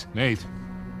obvious. Nate.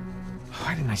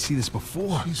 Why didn't I see this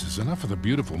before? Jesus, enough of the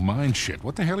beautiful mind shit.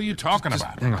 What the hell are you talking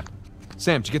about? Hang on.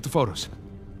 Sam, did you get the photos?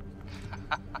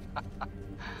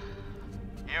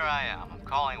 Here I am. I'm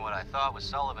calling what I thought was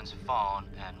Sullivan's phone,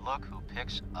 and look who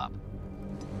picks up.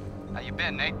 How you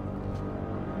been, Nate?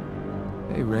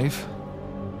 Hey, Rafe.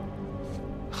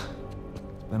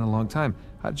 It's been a long time.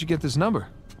 How did you get this number?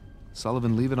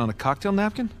 Sullivan leave it on a cocktail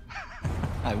napkin?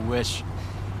 I wish.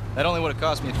 That only would have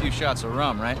cost me a few shots of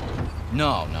rum, right?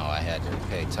 No, I had to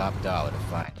pay top dollar to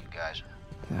find you guys.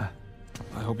 Yeah.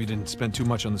 I hope you didn't spend too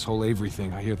much on this whole Avery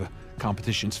thing. I hear the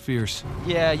competition's fierce.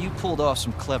 Yeah, you pulled off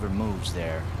some clever moves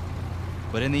there.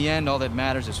 But in the end, all that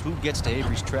matters is who gets to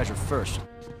Avery's treasure first.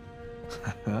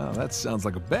 Oh, that sounds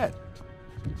like a bet.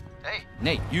 Hey,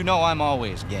 Nate, you know I'm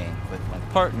always game, but my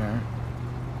partner,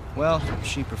 well,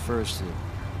 she prefers to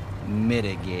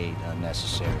mitigate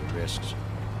unnecessary risks.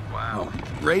 Wow.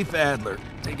 Rafe Adler,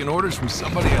 taking orders from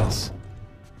somebody else.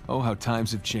 Oh, how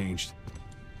times have changed.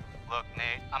 Look,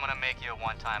 Nate, I'm gonna make you a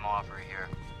one-time offer here.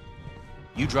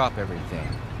 You drop everything.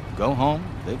 Go home,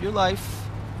 live your life.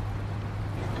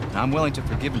 I'm willing to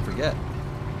forgive and forget.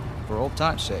 For old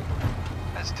time's sake.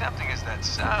 As tempting as that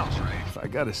sounds, Rafe. I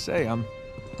gotta say, I'm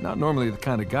not normally the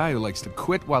kind of guy who likes to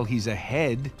quit while he's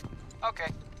ahead.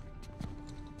 Okay.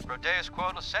 Pro Deus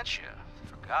quod licentia,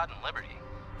 for God and liberty.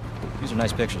 These are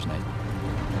nice pictures, Nate.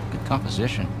 Good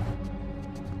composition.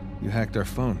 You hacked our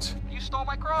phones. You stole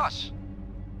my cross.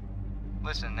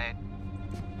 Listen, Nate.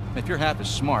 If you're half as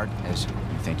smart as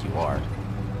you think you are,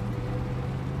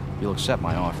 you'll accept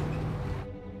my offer.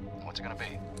 What's it gonna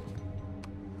be?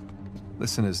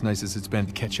 Listen, as nice as it's been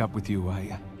to catch up with you,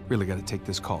 I really gotta take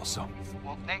this call, so...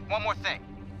 Well, Nate, one more thing.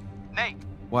 Nate!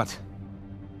 What?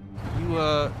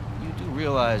 You do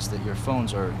realize that your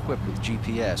phones are equipped with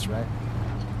GPS, right?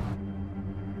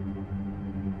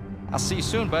 I'll see you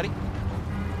soon, buddy.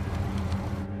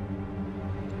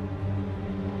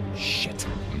 Shit.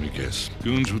 Let me guess.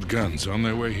 Goons with guns on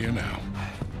their way here now.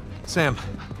 Sam.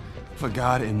 For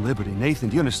God and liberty. Nathan,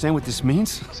 do you understand what this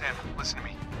means? Sam, listen to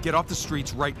me. Get off the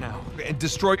streets right now and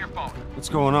destroy Your phone. What's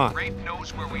going on? Rafe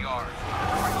knows where we are.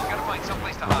 You gotta find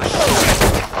someplace to hide.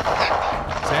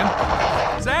 Sam?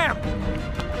 Sam!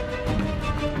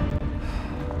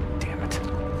 Damn it.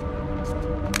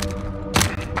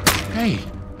 Hey!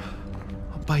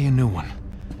 I'll buy you a new one.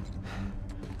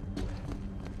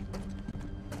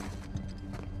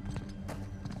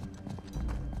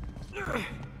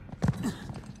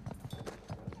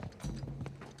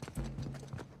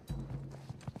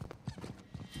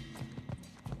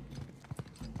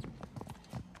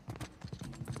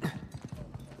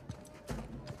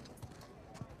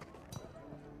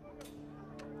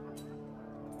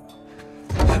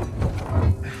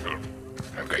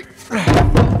 Okay.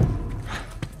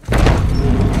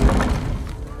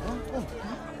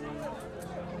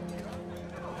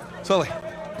 Sully.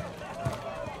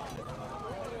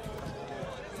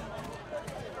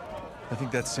 I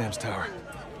think that's Sam's tower.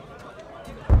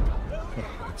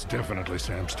 It's definitely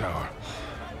Sam's tower.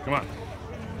 Come on.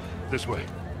 This way.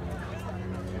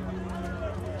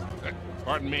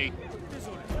 Pardon me.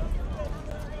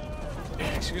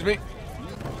 Excuse me?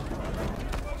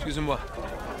 Excuse me, what?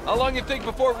 How long you think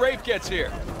before Rafe gets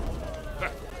here?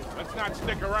 Let's not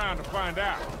stick around to find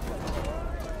out.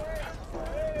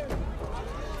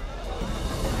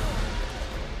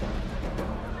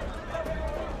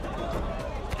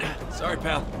 Sorry,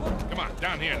 pal. Come on,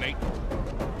 down here, Nate.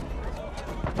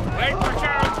 Nate, watch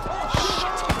out!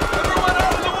 Everyone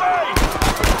out of the way!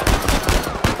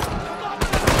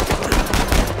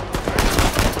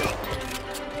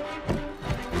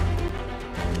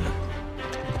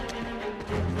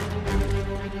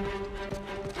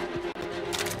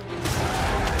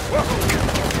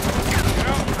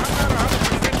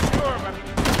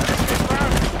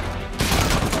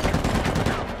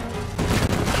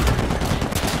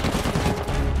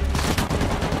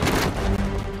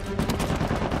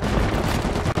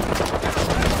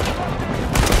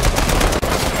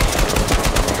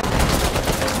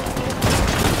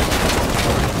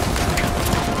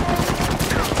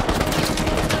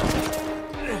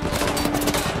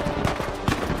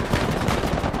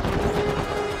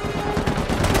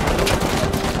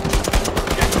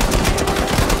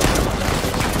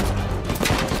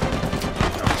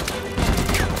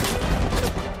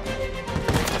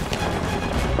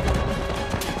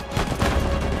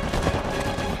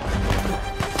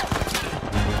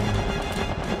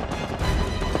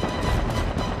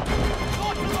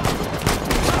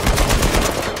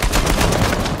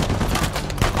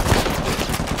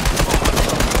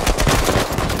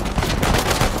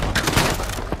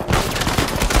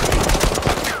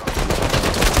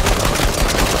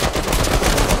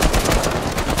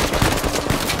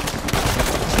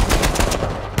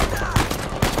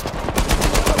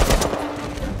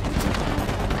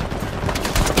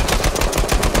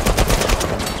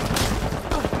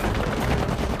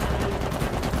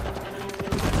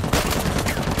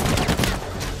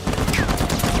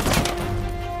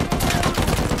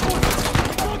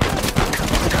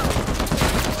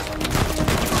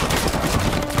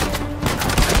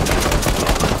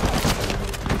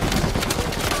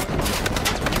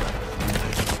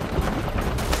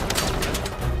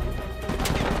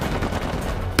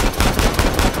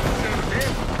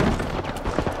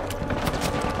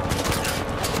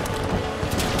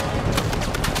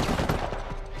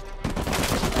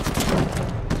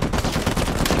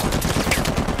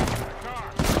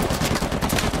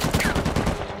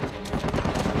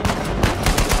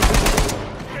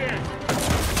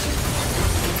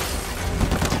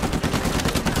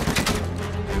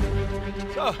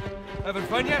 Having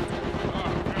fun yet?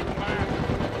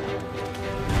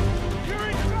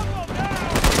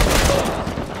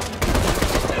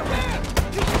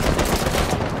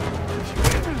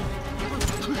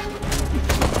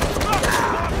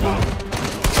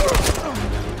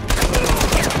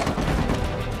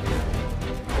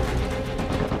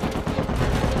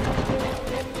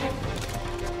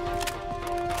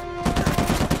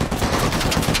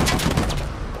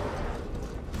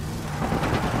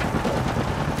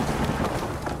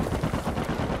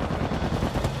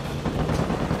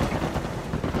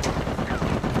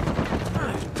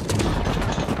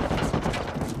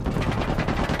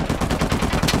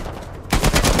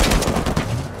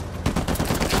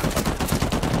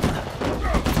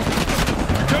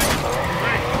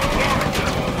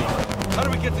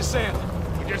 Sand.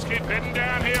 We just keep heading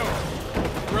downhill.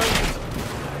 Brilliant.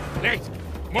 Nate,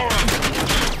 more of them.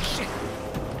 Shit.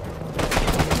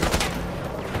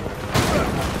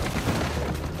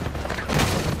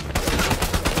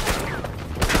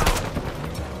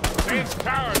 There's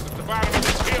towers at the bottom of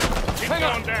this hill. Keep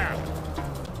going down.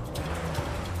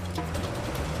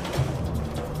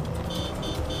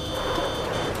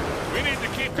 We need to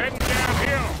keep heading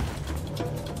downhill.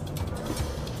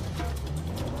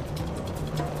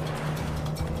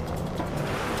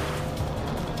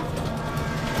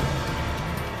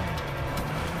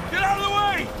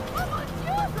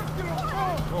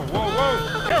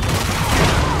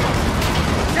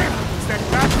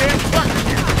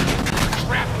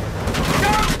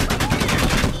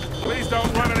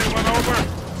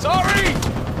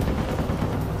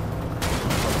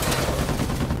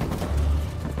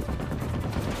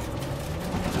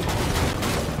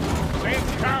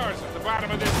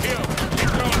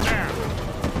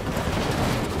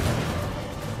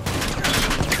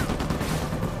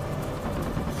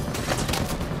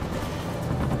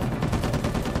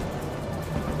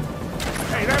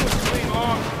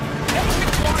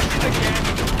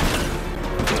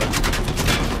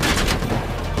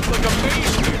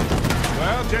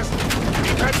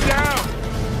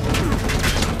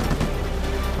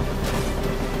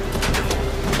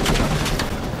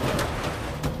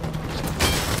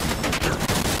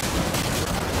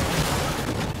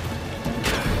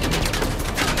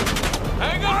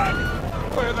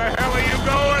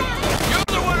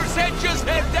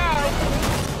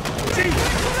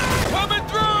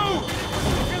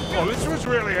 Oh, this was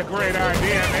really a great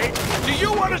idea, Nate. Do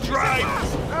you want to drive?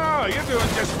 Oh, you're doing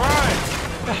just fine.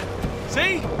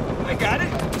 See? I got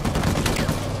it.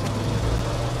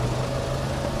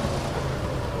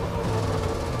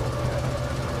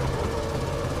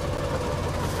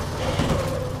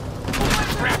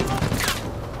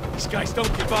 These guys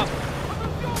don't give up.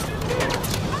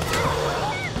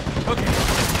 Okay,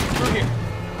 through here.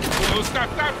 Oh, stop!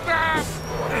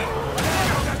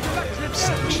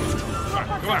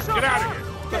 Come on, get out of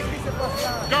here.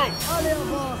 Go!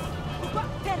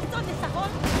 Personne ne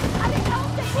s'arrête. Allez, là, on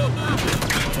t'écoute.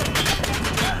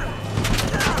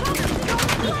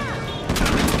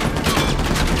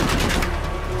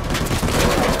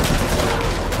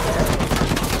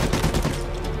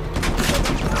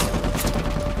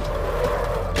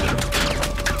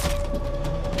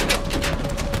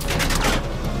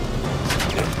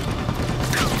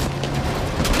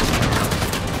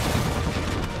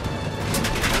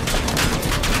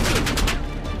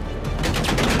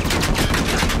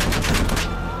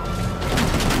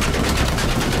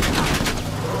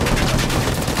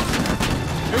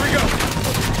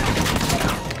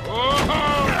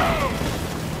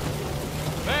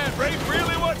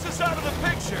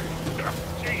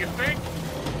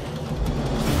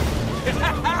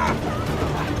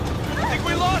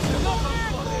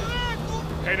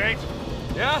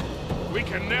 Yeah? We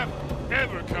can never,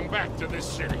 ever come back to this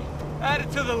city. Add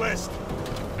it to the list.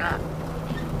 Ah.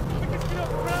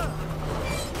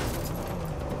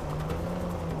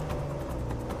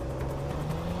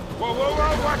 Whoa,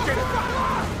 watch it!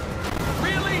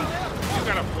 Really? You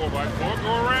got a 4x4,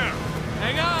 go around.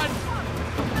 Hang on.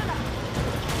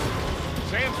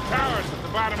 Sam's tower's at the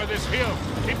bottom of this hill.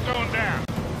 Keep going down.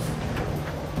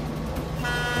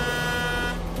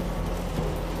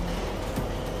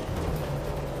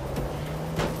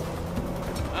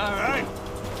 All right.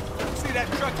 See that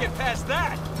truck get past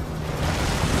that.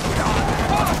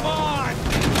 Come on!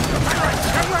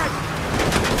 Come right!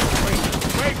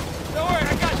 Wait! Don't worry,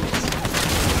 I got this.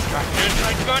 Got this,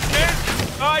 I got this!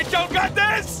 I don't got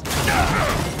this!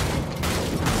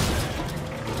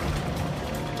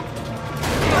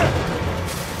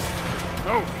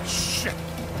 Holy shit!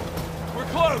 We're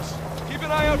close. Keep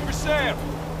an eye out for Sam.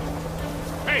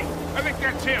 Hey, I think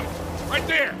that's him. Right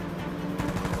there.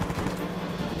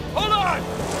 Hold on!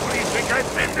 What do you think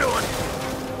I've been doing?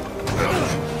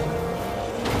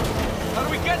 How do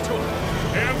we get to him?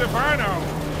 Damned if I know.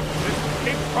 Just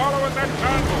keep following that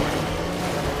convoy.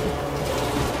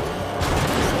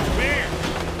 Man,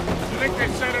 you think they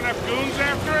sent enough goons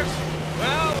after us?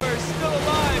 Well, we're still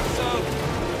alive, so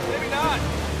maybe not.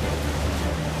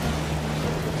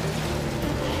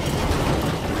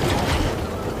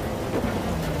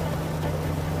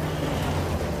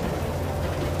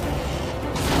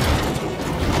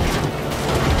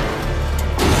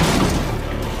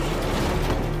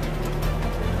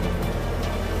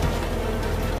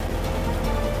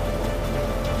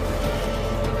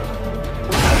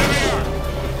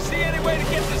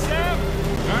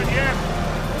 Not yet.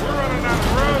 We're running out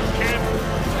of roads, kid.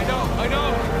 I know.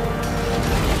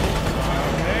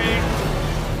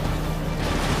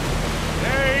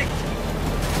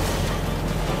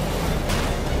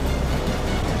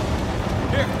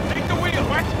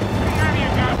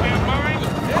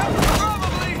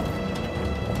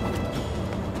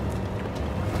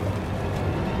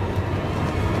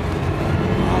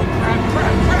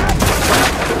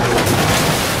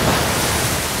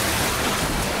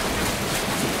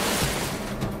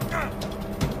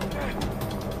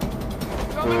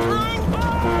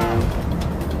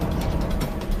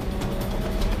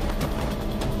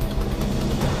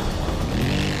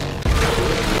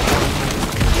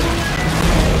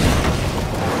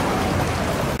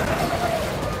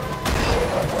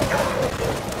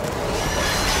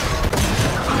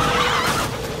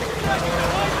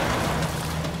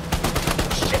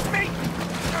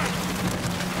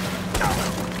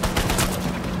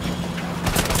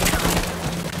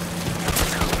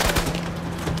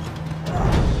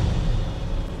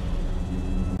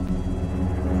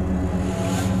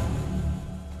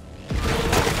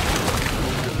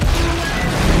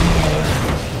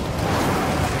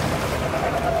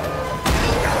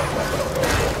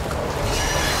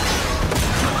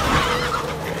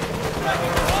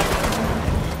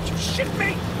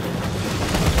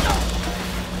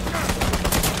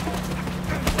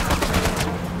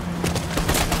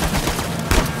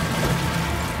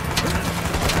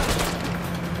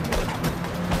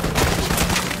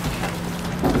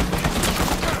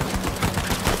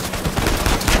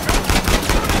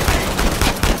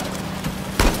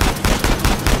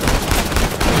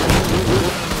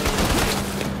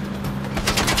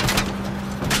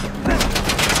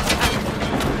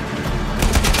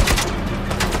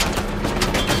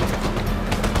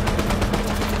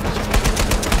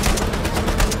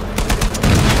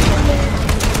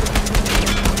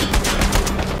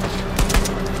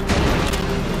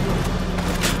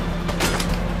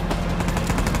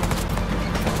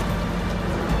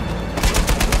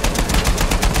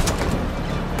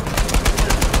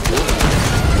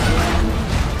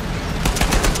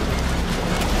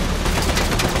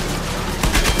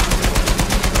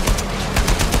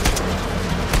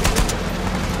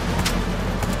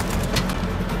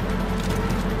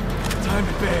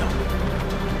 Time to bail.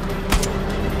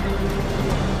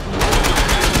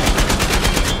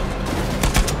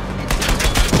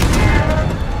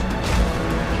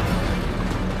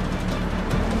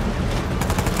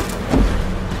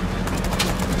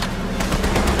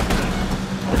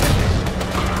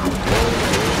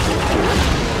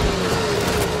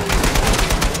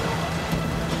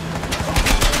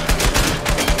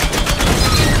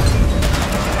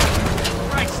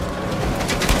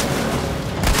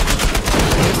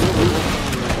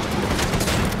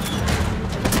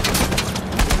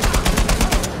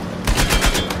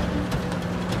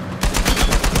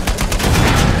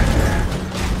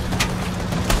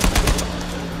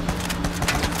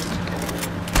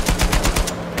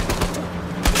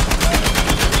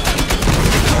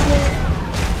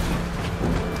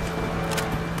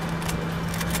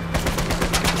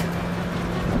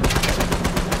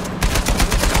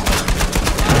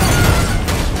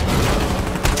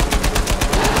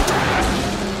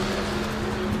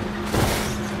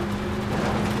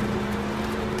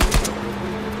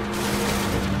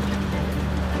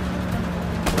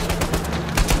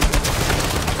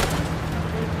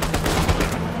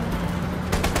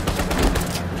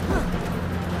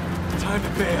 Time to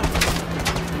bail.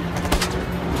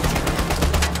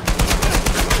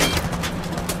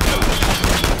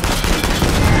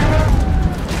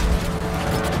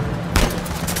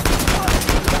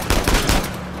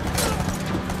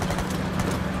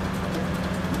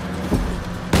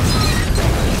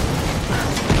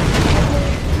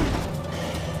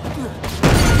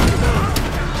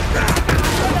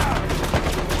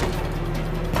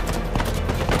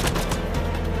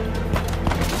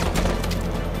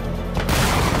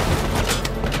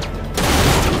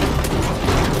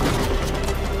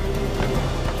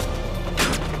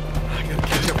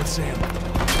 Sam.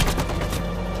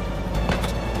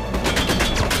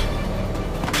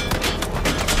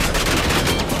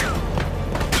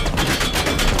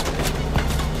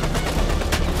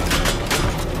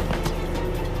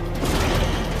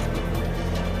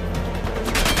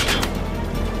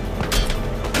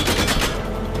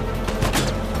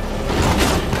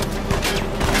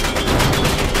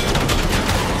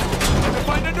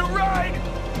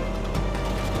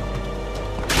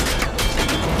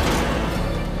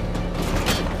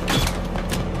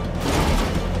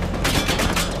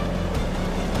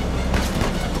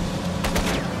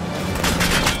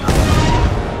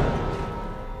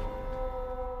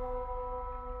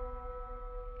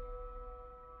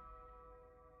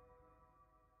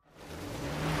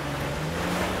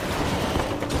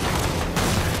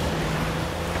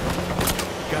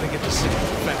 Gotta get to Sam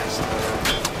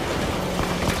fast.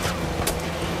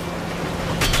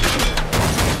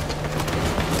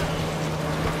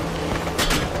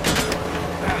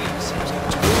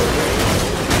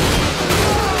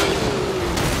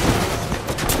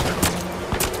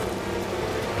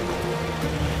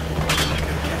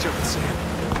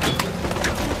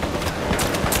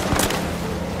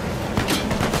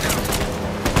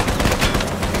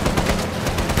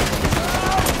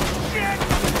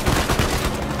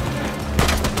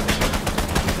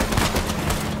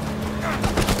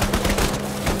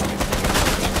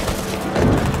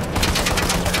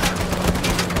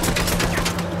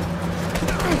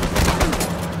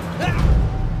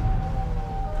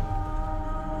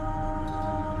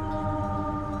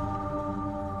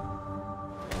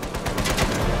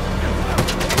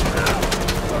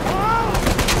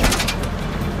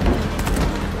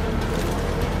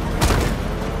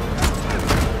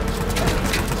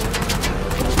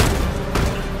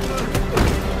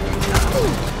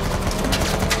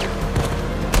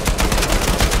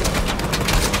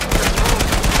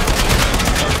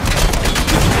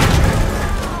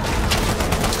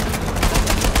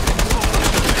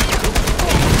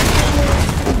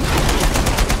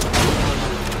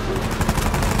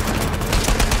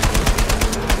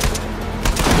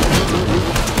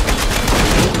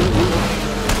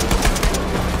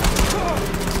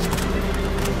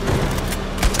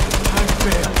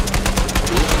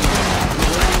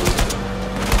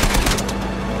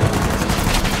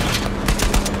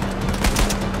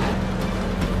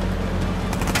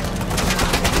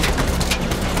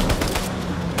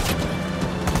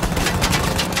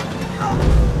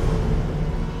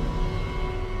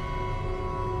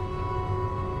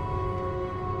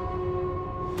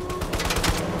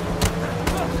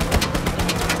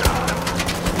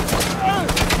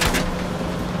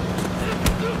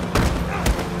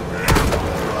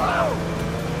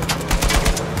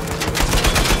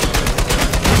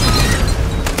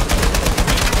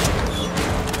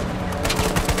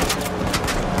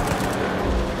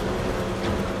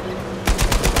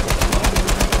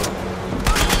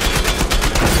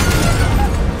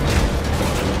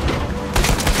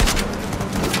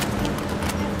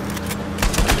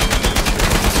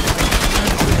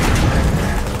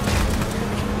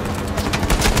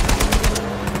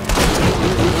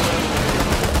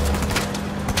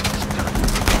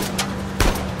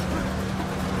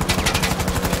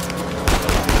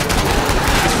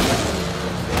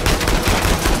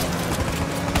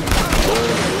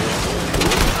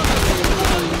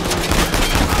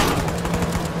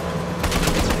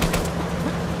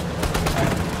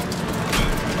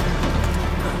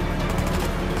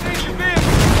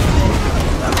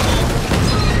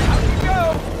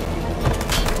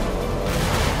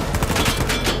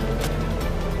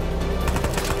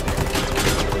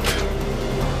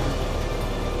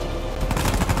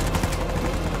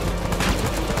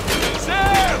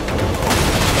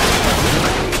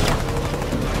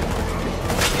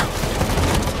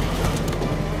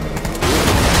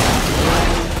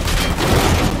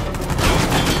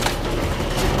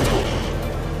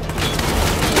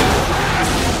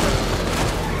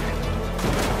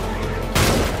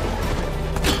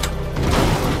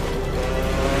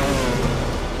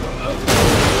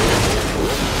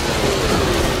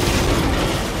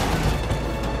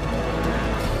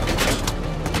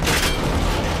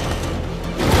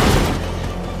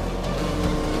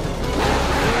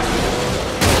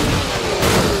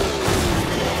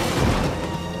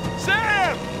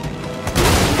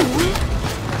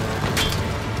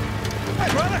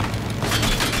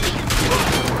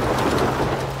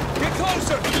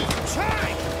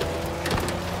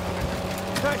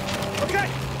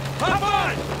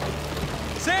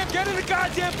 Sam, get in the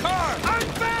goddamn car! I'm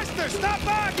faster! Stop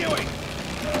arguing!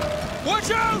 Watch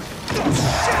out! Oh,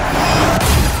 shit!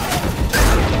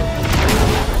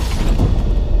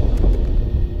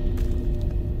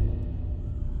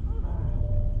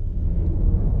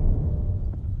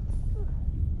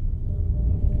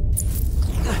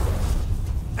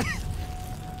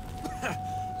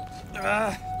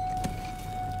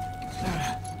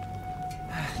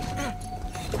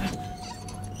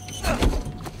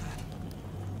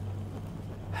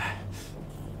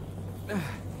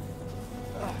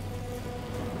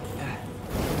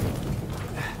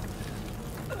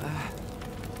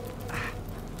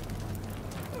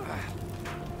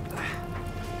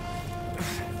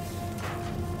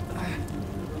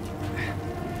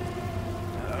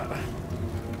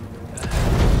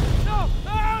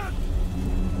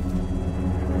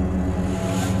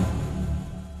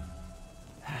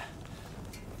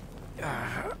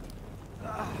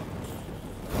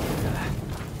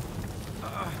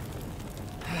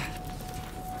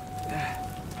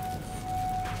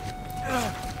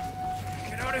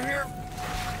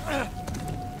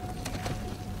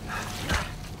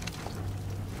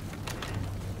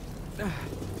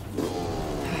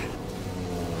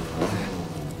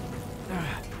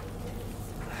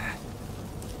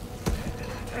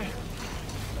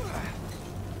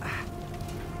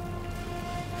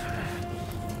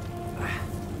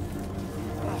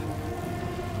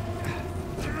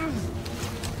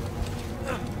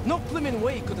 No blimmin'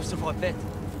 way he could have survived that.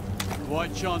 Why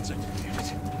chance it?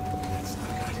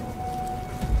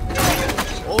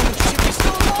 Oh shit, he's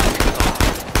still alive!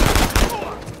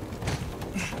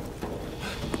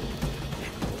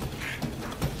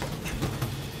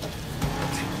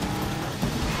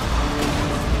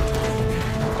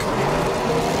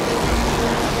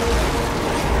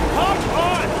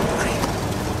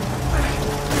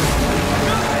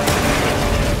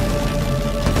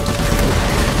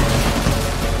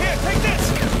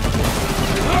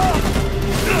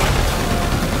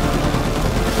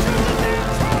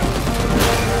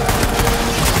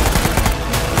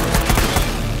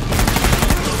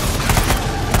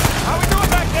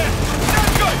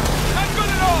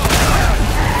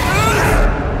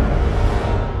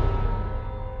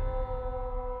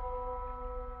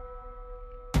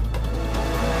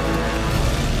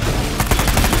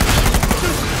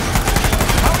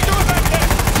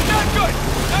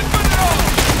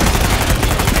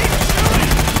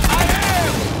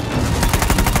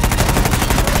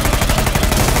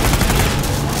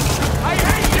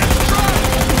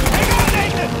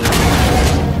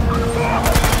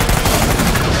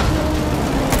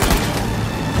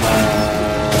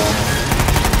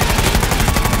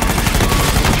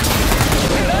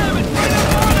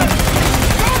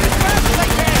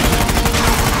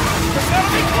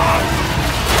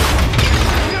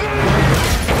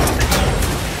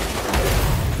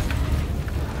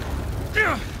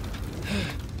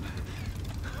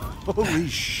 Holy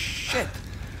shit.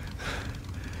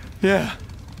 Yeah.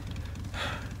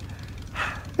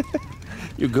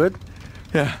 You good?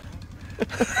 Yeah.